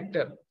to be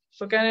nectar.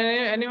 So can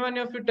anyone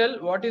of you tell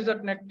what is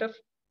that nectar?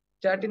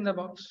 Chat in the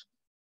box.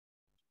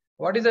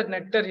 What is that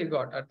nectar he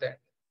got at the end?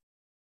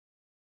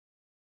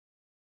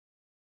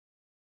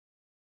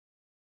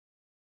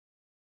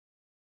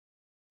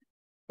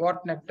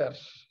 What nectar?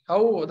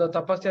 How the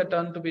tapasya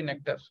turned to be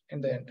nectar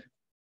in the end?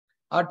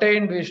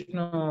 Attained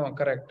Vishnu,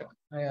 correct.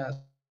 Yes.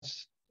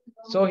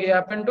 So he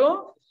happened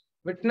to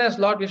witness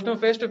Lord Vishnu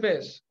face to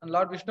face, and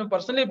Lord Vishnu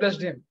personally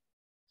blessed him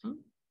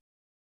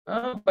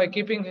by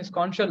keeping his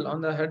conchal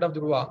on the head of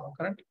Dhruva,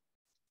 correct?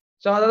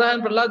 So other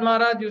than Prahlad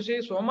Maharaj, you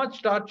see so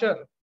much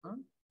torture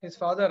his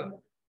father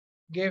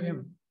gave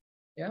him.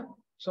 Yeah,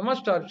 so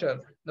much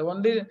torture. The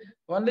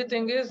only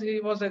thing is he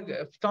was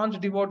a staunch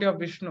devotee of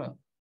Vishnu.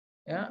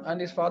 Yeah, and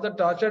his father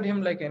tortured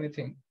him like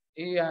anything.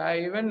 He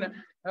even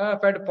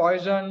fed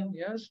poison,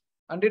 yes,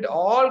 and did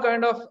all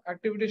kind of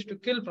activities to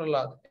kill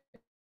Prahlad.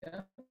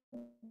 Yeah.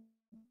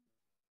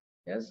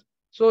 Yes.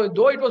 So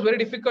though it was very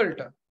difficult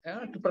to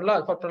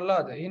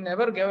Prahlad, he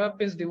never gave up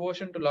his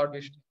devotion to Lord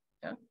Vishnu.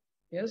 Yeah.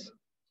 Yes.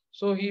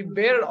 So he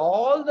bared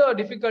all the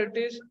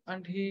difficulties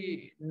and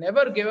he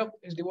never gave up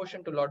his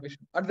devotion to Lord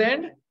Vishnu. At the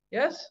end,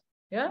 yes,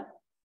 yeah.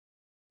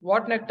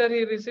 What nectar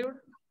he received?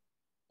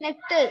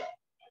 Nectar.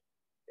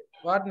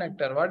 What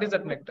nectar? What is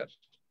that nectar?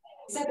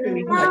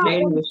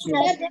 Attained Vishnu.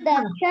 The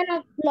darshan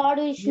of Lord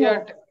Vishnu.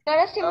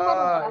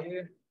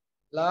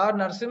 Lord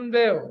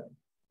Narsimdev.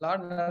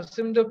 Lord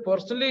Narsimdev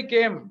personally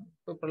came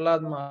to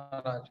Prahlad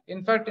Maharaj.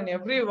 In fact, in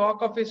every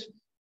walk of his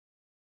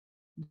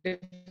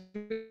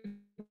difficulties,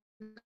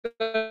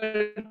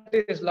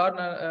 Lord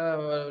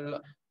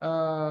was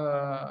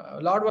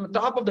on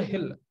top of the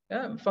hill.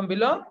 Yeah? From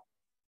below,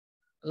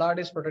 Lord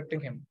is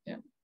protecting him. Yeah?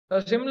 So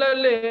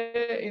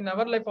similarly, in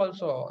our life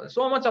also,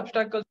 so much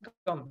obstacles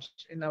comes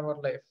in our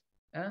life.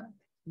 Yeah?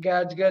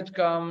 Gadget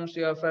comes,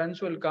 your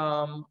friends will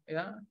come.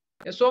 Yeah?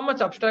 So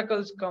much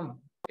obstacles come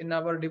in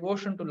our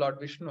devotion to Lord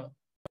Vishnu,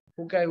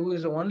 who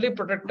is the only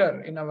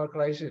protector in our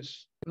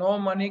crisis. No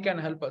money can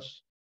help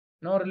us.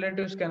 No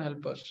relatives can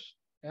help us.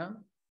 Yeah?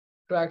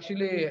 To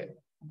actually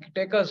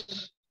take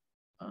us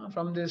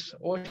from this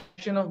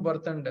ocean of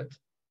birth and death.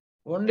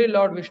 Only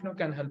Lord Vishnu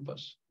can help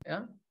us.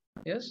 Yeah?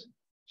 Yes.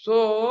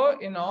 So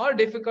in all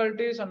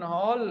difficulties and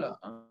all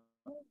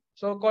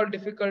so-called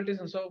difficulties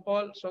and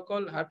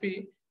so-called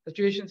happy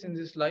situations in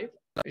this life,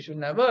 we should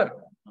never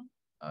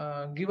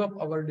give up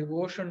our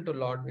devotion to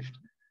Lord Vishnu.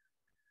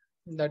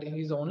 That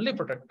he is the only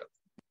protector,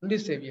 only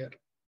savior.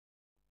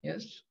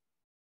 Yes.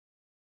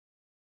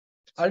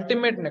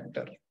 Ultimate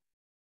nectar.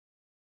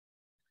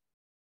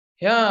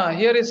 Yeah,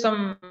 here is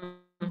some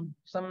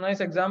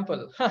nice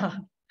example.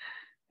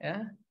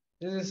 Yeah,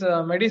 this is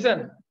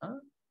medicine.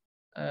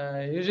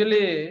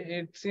 Usually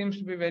it seems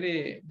to be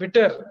very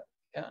bitter.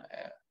 Yeah.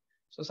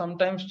 So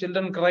sometimes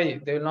children cry,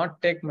 they will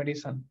not take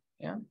medicine.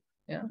 Yeah,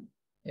 yeah,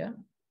 yeah.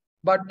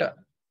 But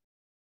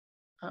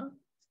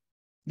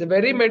the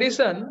very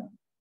medicine,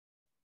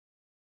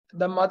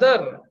 the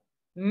mother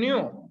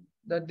knew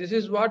that this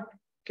is what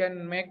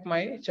can make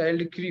my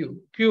child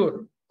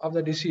cure of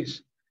the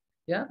disease.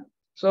 Yeah.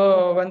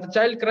 So when the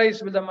child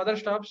cries, will the mother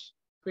stops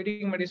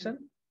feeding medicine?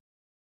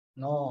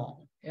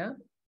 No. Yeah.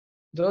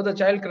 Though the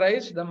child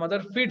cries, the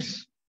mother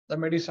feeds the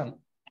medicine.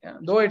 Yeah?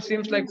 Though it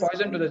seems like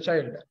poison to the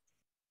child.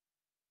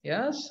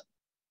 Yes.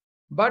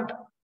 But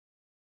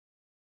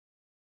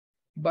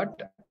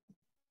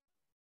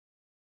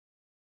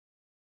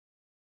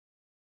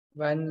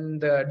when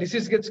the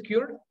disease gets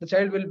cured, the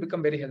child will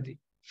become very healthy,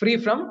 free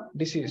from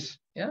disease.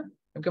 Yeah.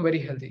 Become very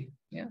healthy.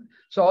 Yeah.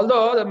 So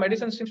although the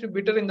medicine seems to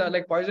be bitter in the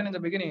like poison in the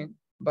beginning,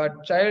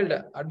 but child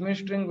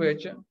administering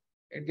which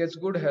it gets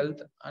good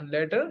health and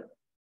later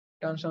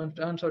turns out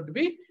to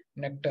be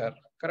nectar.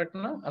 Correct?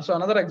 No? So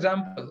another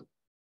example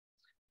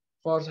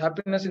for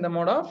happiness in the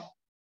mode of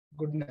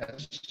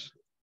goodness.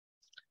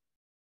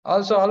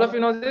 Also, all of you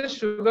know this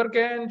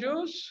sugarcane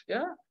juice.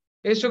 Yeah.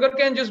 Is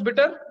sugarcane juice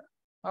bitter?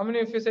 How many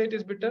of you say it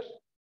is bitter?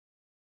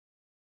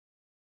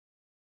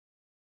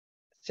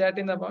 Chat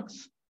in the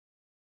box.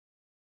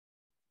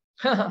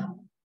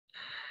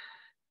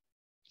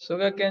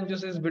 Sugarcane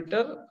juice is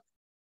bitter.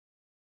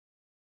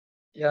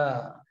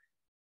 Yeah.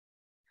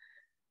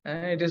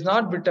 And it is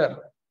not bitter.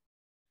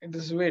 It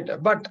is sweet.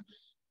 But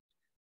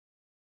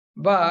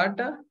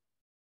when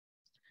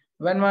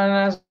one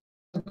has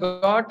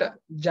got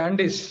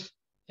jaundice,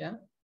 yeah.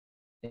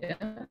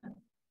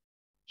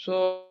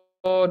 So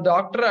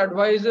doctor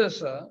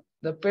advises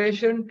the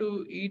patient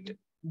to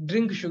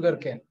drink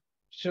sugarcane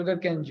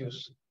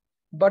juice.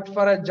 But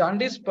for a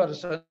jaundice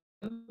person,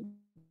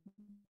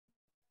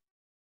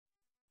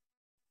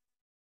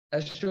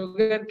 a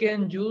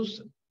sugarcane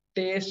juice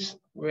tastes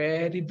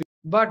very bitter.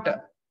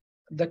 But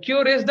the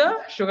cure is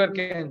the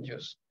sugarcane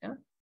juice.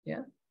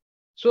 Yeah.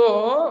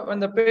 So when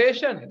the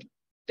patient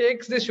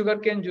takes the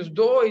sugarcane juice,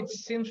 though it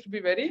seems to be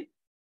very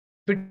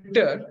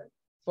bitter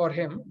for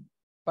him,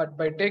 but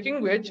by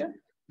taking which,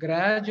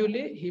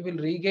 gradually he will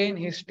regain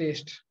his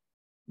taste.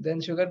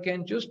 Then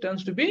sugarcane juice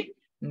turns to be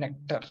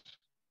nectar.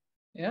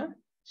 Yeah.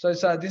 So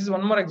this is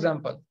one more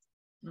example.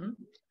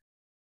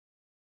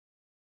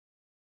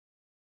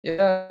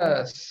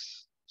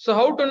 Yes. So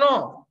how to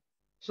know?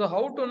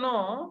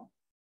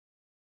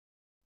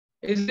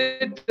 Is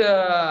it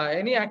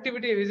any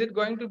activity? Is it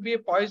going to be a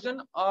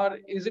poison or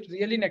is it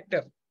really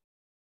nectar?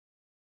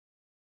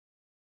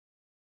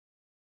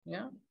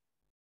 Yeah.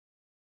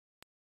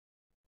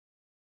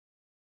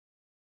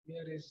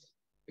 Here is,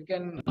 you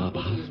can go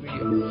to this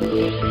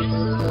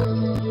video.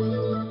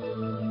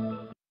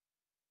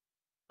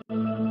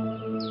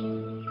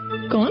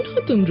 कौन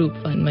हो तुम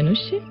रूपवान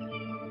मनुष्य?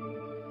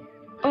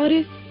 और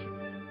इस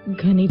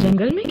घने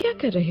जंगल में क्या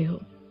कर रहे हो?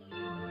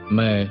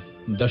 मैं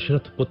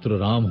दशरथ पुत्र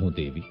राम हूं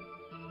देवी,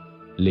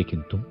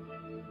 लेकिन तुम?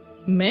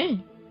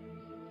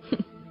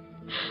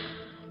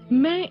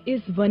 मैं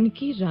इस वन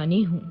की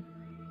रानी हूं,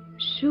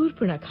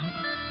 शूर्पणखा।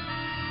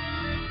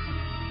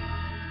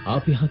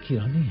 आप यहाँ की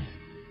रानी हैं,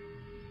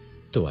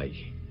 तो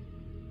आइए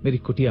मेरी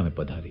कुटिया में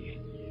पधारिए।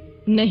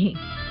 नहीं,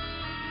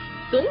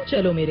 तुम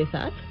चलो मेरे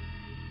साथ।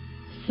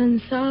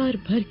 संसार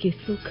भर के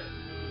सुख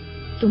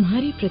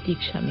तुम्हारी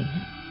प्रतीक्षा में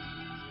है।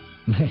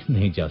 मैं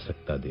नहीं जा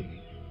सकता देवी,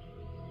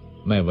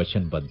 मैं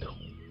वचनबद्ध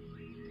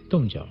हूं,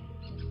 तुम जाओ।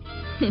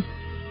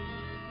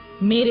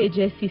 मेरे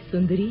जैसी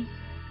सुंदरी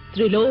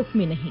त्रिलोक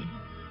में नहीं।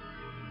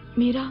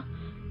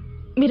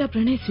 मेरा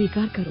प्रणय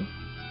स्वीकार करो,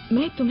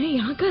 मैं तुम्हें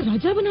यहाँ का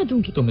राजा बना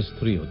दूंगी। तुम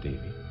स्त्री हो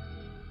देवी,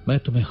 मैं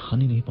तुम्हें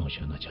हानि नहीं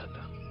पहुंचाना चाहता,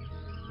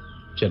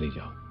 चली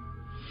जाओ।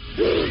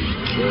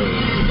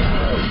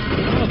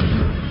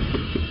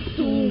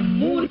 तू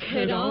मूर्ख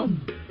है राम,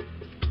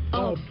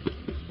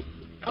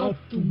 अब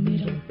तू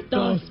मेरा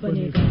दास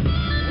बनेगा।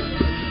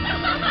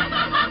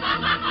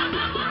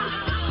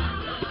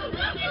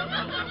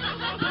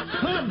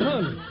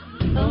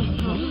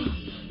 आहा,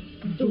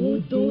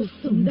 दो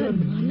सुंदर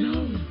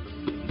मानव।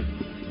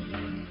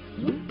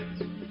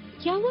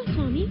 क्या हुआ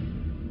स्वामी?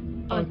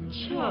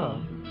 अच्छा,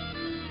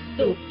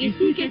 तो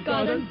इसी के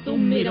कारण तुम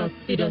मेरा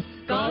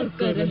तिरस्कार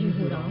कर रहे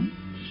हो राम।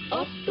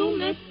 अब तो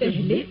मैं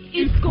पहले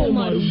इसको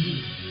मारूंगी।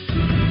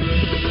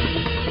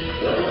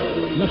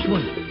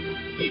 लक्ष्मण,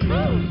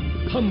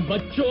 हम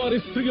बच्चों और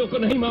स्त्रियों को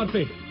नहीं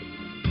मारते,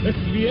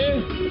 इसलिए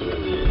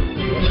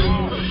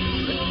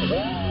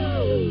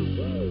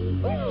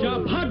जा,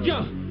 भाग जा।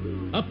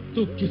 अब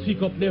तू किसी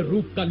को अपने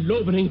रूप का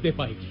लोभ नहीं दे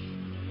पाएगी।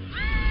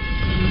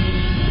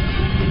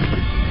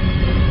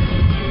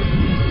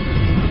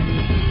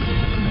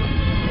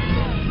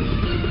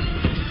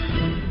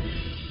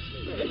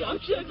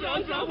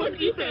 रावण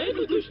की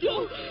बहन दुष्टों,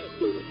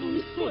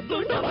 उसको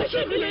दंड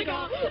अवश्य मिलेगा,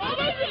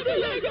 अवश्य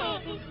मिलेगा।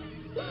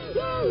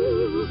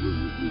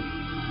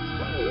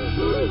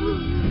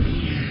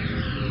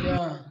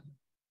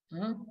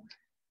 Yeah.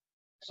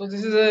 So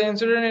this is an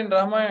incident in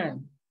Ramayana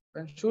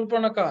when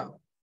Shurpanaka,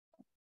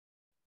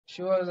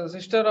 she was a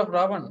sister of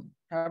Ravan,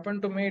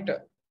 happened to meet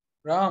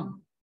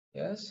Ram,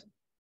 yes,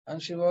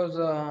 and she was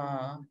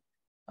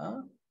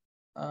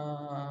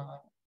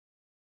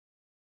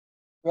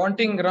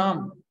wanting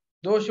Ram,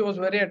 though she was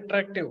very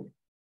attractive.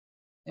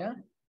 Yeah.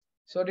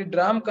 So did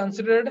Ram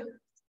considered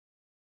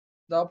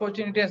the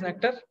opportunity as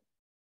nectar?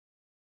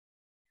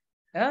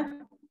 Yeah.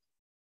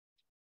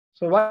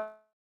 So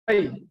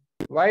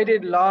why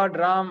did Lord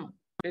Ram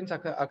didn't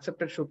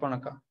accepted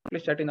Shurpanaka?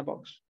 Please chat in the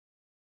box.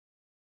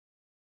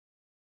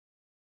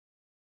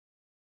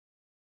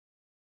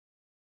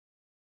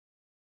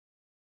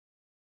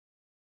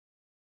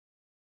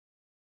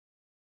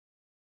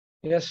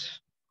 Yes.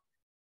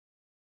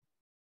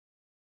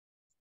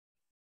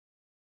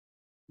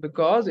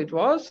 Because it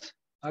was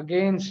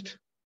against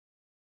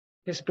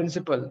his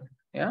principle.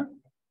 Yeah.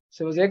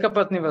 So it was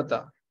Ekapatni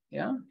Vrata.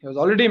 Yeah. He was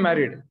already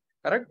married.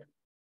 Correct?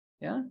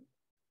 Yeah.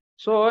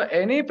 So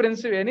any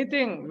principle,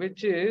 anything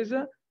which is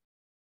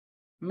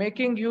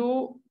making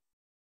you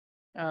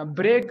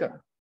break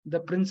the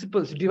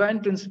principles,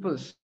 divine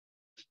principles,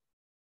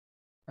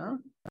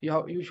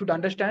 you should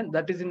understand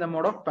that is in the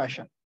mode of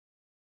passion.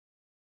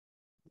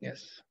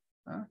 Yes.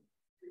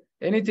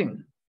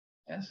 Anything.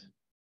 Yes.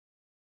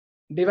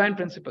 Divine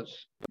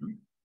principles,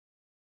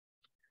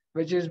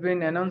 which has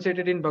been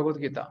enunciated in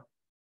Bhagavad Gita.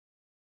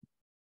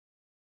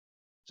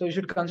 So you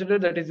should consider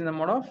that is in the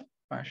mode of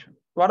passion.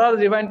 What are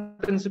the divine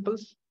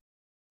principles?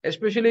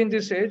 Especially in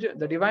this age,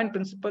 the divine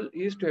principle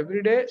is to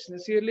every day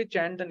sincerely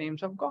chant the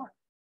names of God.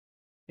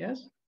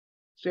 Yes.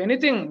 So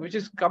anything which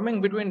is coming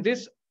between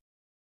this,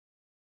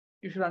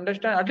 you should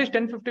understand at least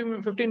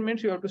 10-15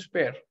 minutes you have to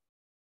spare.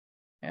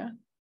 Yeah.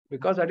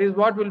 Because that is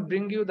what will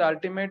bring you the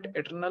ultimate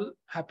eternal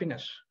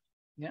happiness.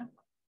 Yeah.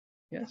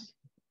 Yes.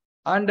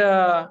 And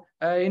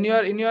in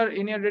your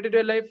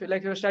day-to-day life,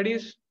 like your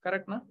studies,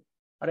 correct, no?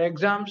 Or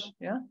exams,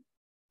 yeah,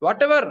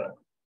 whatever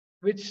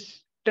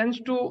which tends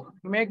to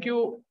make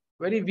you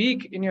very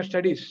weak in your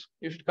studies,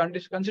 you should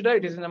consider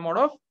it is in the mode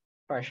of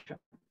passion.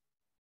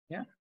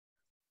 Yeah.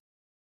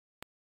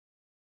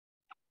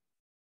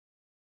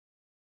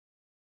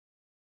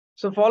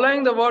 So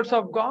following the words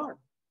of God,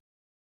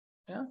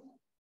 yeah,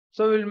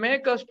 so will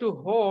make us to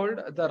hold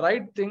the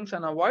right things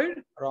and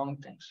avoid wrong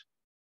things.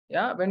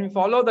 Yeah, when we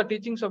follow the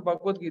teachings of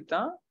Bhagavad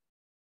Gita,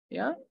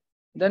 yeah,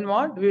 then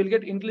what? We will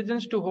get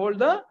intelligence to hold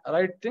the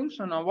right things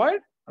and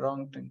avoid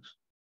wrong things.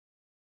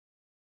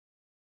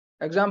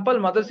 Example,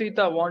 Mother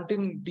Sita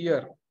wanting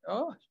deer.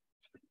 Oh,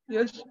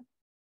 yes.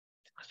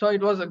 So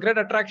it was a great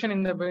attraction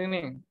in the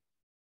beginning,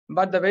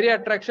 but the very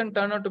attraction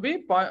turned out to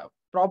be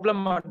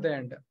problem at the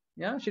end.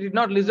 Yeah, she did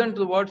not listen to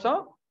the words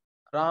of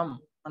Ram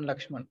and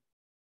Lakshman.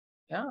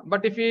 Yeah,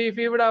 but if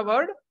he would have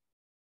heard,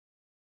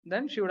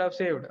 then she would have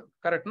saved.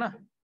 Correct, na?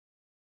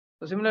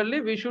 So similarly,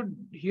 we should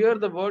hear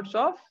the words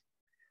of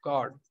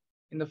God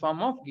in the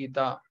form of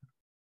Gita.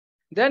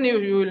 Then you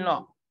will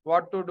know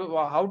what to do,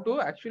 how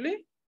to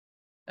actually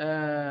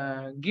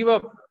give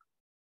up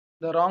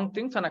the wrong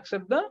things and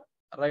accept the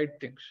right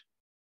things.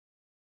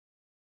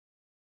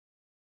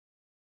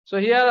 So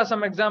here are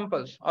some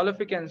examples. All of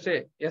you can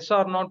say yes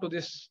or no to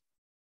this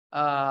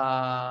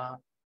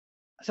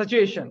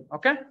situation.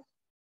 Okay.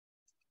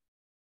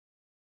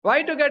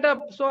 Why to get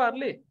up so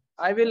early?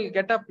 I will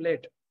get up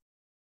late.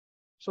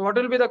 So what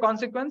will be the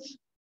consequence?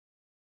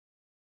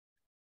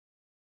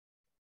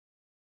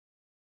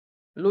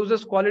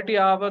 Loses quality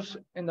hours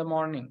in the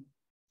morning.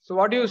 So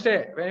what do you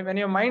say? When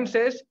your mind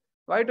says,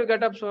 why to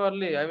get up so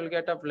early? I will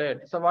get up late.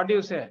 So what do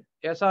you say?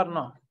 Yes or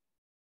no?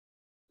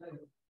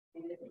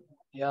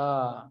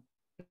 Yeah.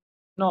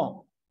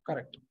 No.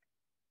 Correct.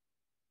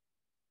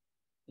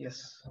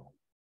 Yes.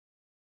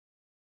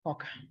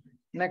 Okay.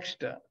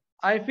 Next.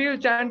 I feel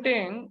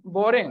chanting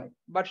boring,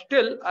 but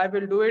still I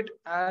will do it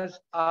as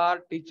our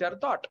teacher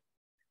thought.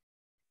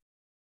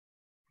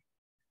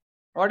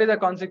 What is the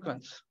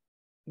consequence?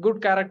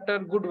 Good character,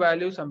 good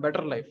values, and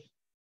better life.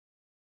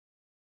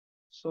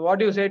 So what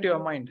do you say to your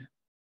mind?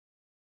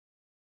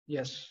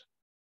 Yes.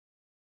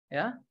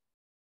 Yeah.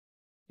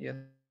 Yes.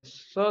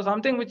 So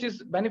something which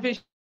is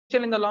beneficial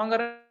in the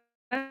longer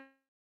run,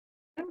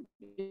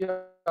 you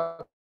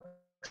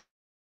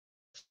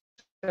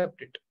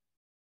accept it.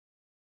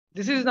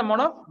 This is the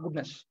mode of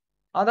goodness.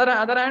 Other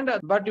hand,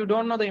 but you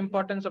don't know the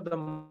importance of the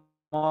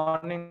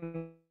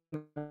morning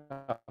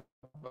hours.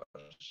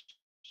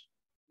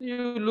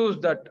 You lose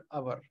that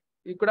hour.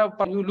 You could have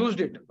you lose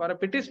it for a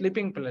petty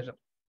sleeping pleasure.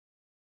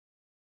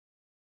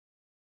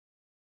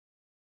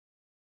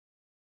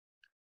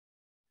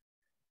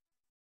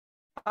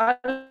 I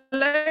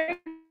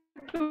like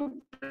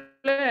to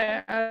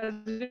play as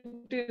it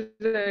is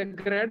a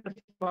great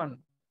fun,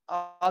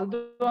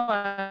 although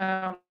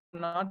I am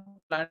not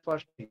planned for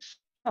studies.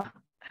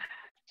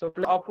 So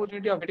play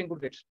opportunity of getting good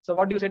grades. So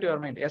what do you say to your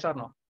mind? Yes or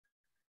no?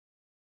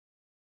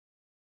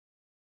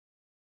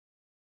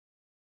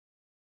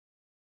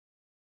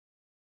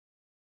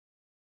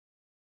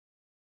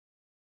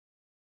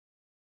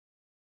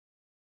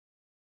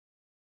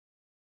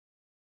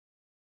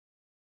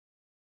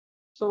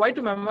 So why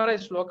to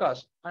memorize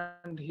shlokas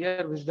and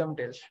hear wisdom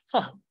tales?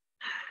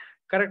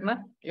 Correct, na?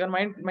 Your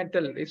mind might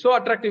tell it's so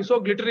attractive, so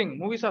glittering.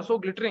 Movies are so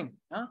glittering.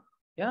 Huh?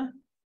 Yeah.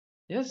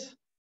 Yes.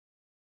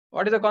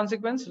 What is the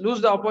consequence?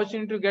 Lose the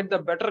opportunity to get the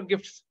better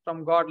gifts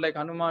from God, like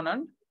Hanuman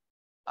and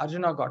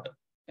Arjuna got.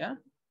 Yeah.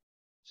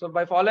 So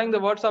by following the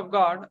words of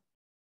God,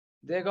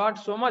 they got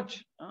so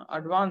much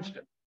advanced.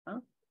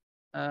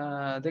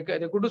 They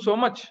could do so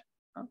much,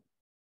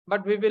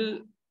 but we will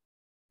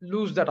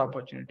lose that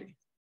opportunity.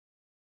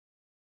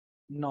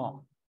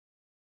 No.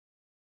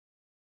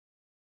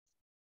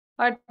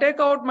 I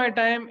take out my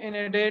time in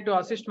a day to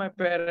assist my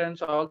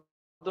parents,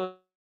 although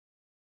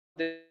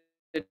they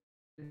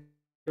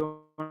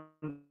don't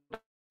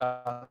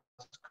ask.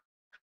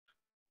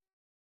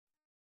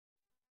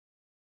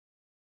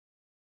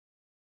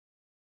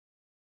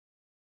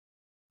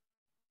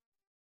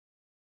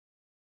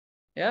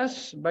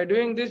 Yes, by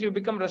doing this, you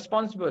become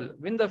responsible.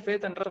 Win the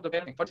faith and trust of the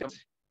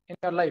parents in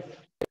your life.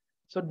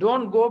 So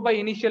don't go by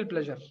initial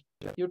pleasure.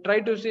 You try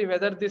to see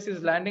whether this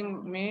is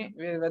landing me,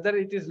 whether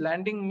it is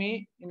landing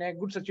me in a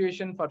good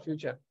situation for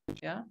future.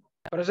 Yeah.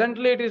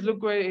 Presently, it is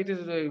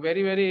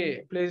very,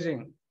 very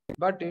pleasing,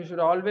 but you should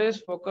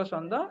always focus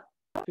on the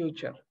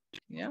future.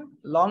 Yeah.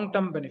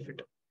 Long-term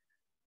benefit.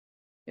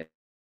 Yes.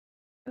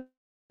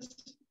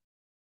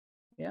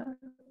 Yeah.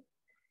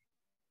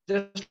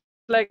 Just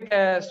like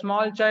a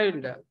small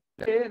child,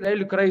 okay,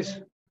 they'll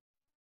cries.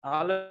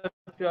 All of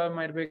you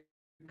might be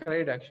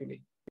cried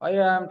actually. Why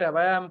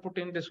I am put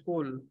in the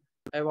school?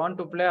 I want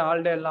to play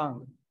all day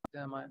long.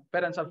 My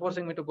parents are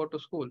forcing me to go to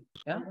school.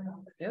 Yeah.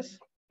 Yes.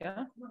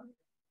 Yeah.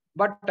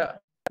 But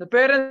the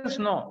parents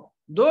know,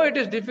 though it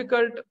is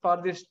difficult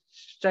for this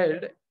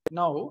child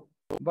now,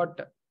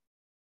 but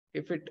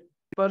if it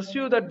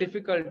pursue that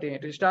difficulty,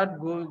 it start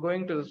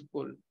going to the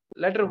school.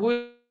 Later, who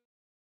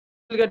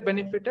will get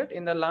benefited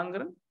in the long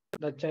run?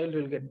 The child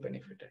will get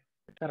benefited.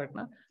 Correct,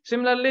 na?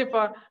 Similarly,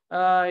 for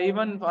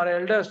even for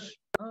elders,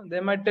 they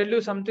might tell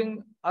you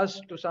something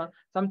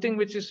something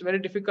which is very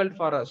difficult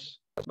for us.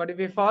 But if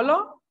we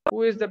follow,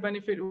 who is the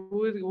benefit?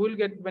 Who will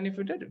get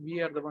benefited?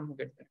 We are the one who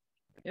get benefited.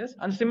 Yes,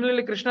 and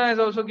similarly, Krishna is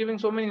also giving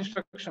so many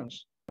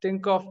instructions.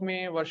 Think of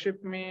me,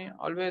 worship me,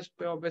 always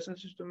pay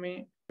obeisances to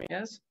me.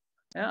 Yes,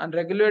 yeah, and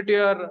regulate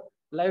your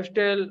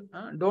lifestyle.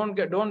 Don't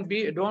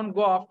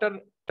go after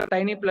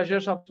tiny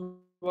pleasures of the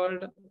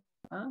world.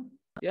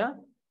 Yeah,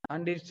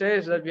 and it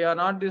says that we are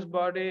not this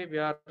body, we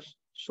are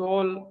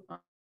soul,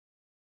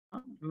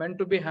 meant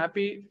to be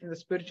happy in the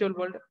spiritual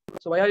world.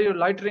 So why are you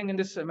loitering in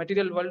this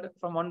material world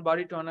from one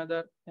body to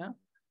another? Yeah.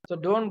 So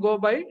don't go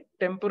by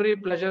temporary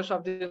pleasures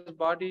of this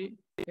body,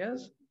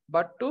 yes,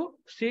 but to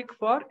seek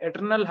for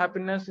eternal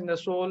happiness in the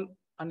soul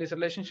and this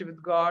relationship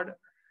with God.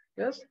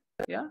 Yes.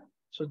 Yeah.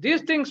 So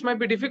these things might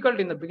be difficult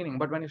in the beginning,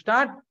 but when you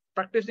start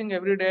practicing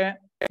every day,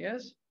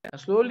 yes,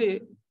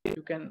 slowly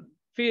you can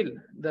feel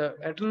the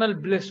eternal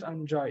bliss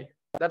and joy.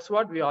 That's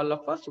what we all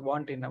of us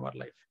want in our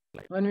life.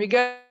 When we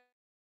get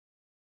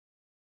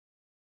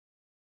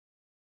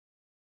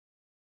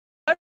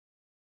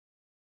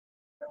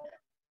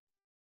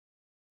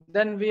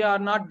then we are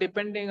not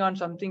depending on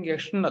something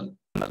external.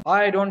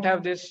 I don't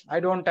have this, I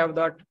don't have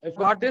that. If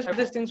got this,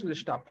 these things will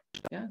stop.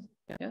 Yes,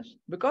 yes,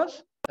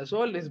 because the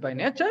soul is by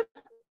nature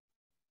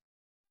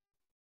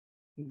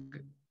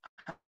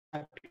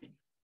happy.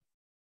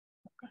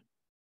 Okay.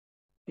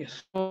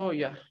 Yes. So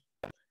yeah.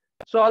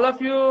 So all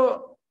of you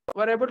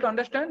were able to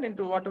understand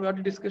into what we are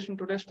discussing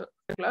today's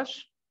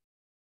class.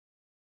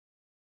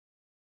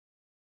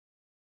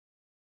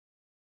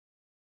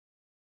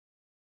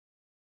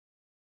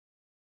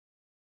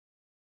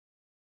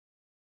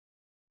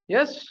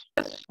 Yes.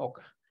 Yes.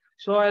 Okay.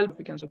 So I'll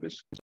we can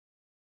please.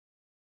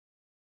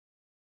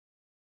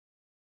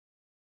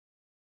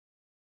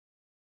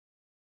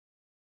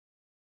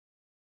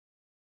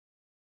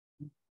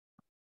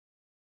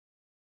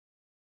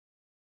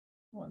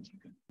 One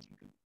second.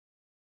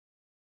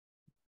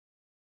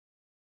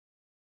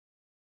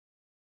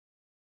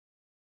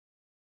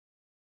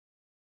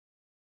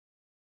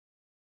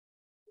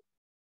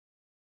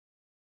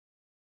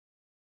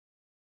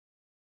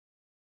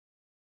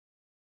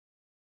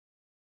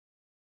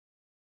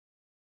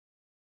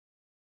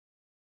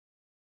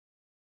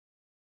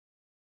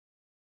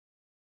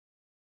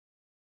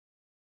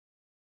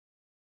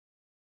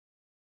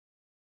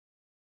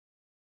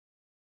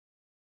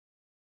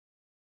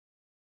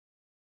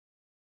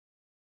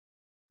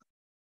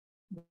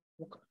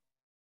 Okay.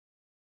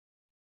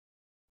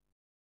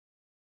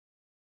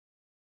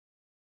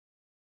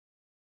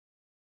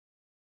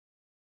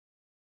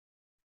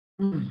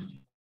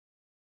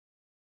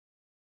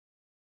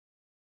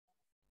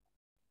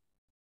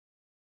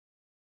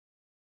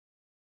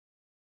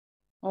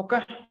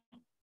 Okay.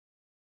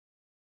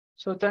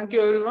 So thank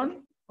you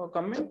everyone for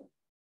coming.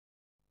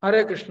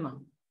 Hare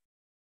Krishna.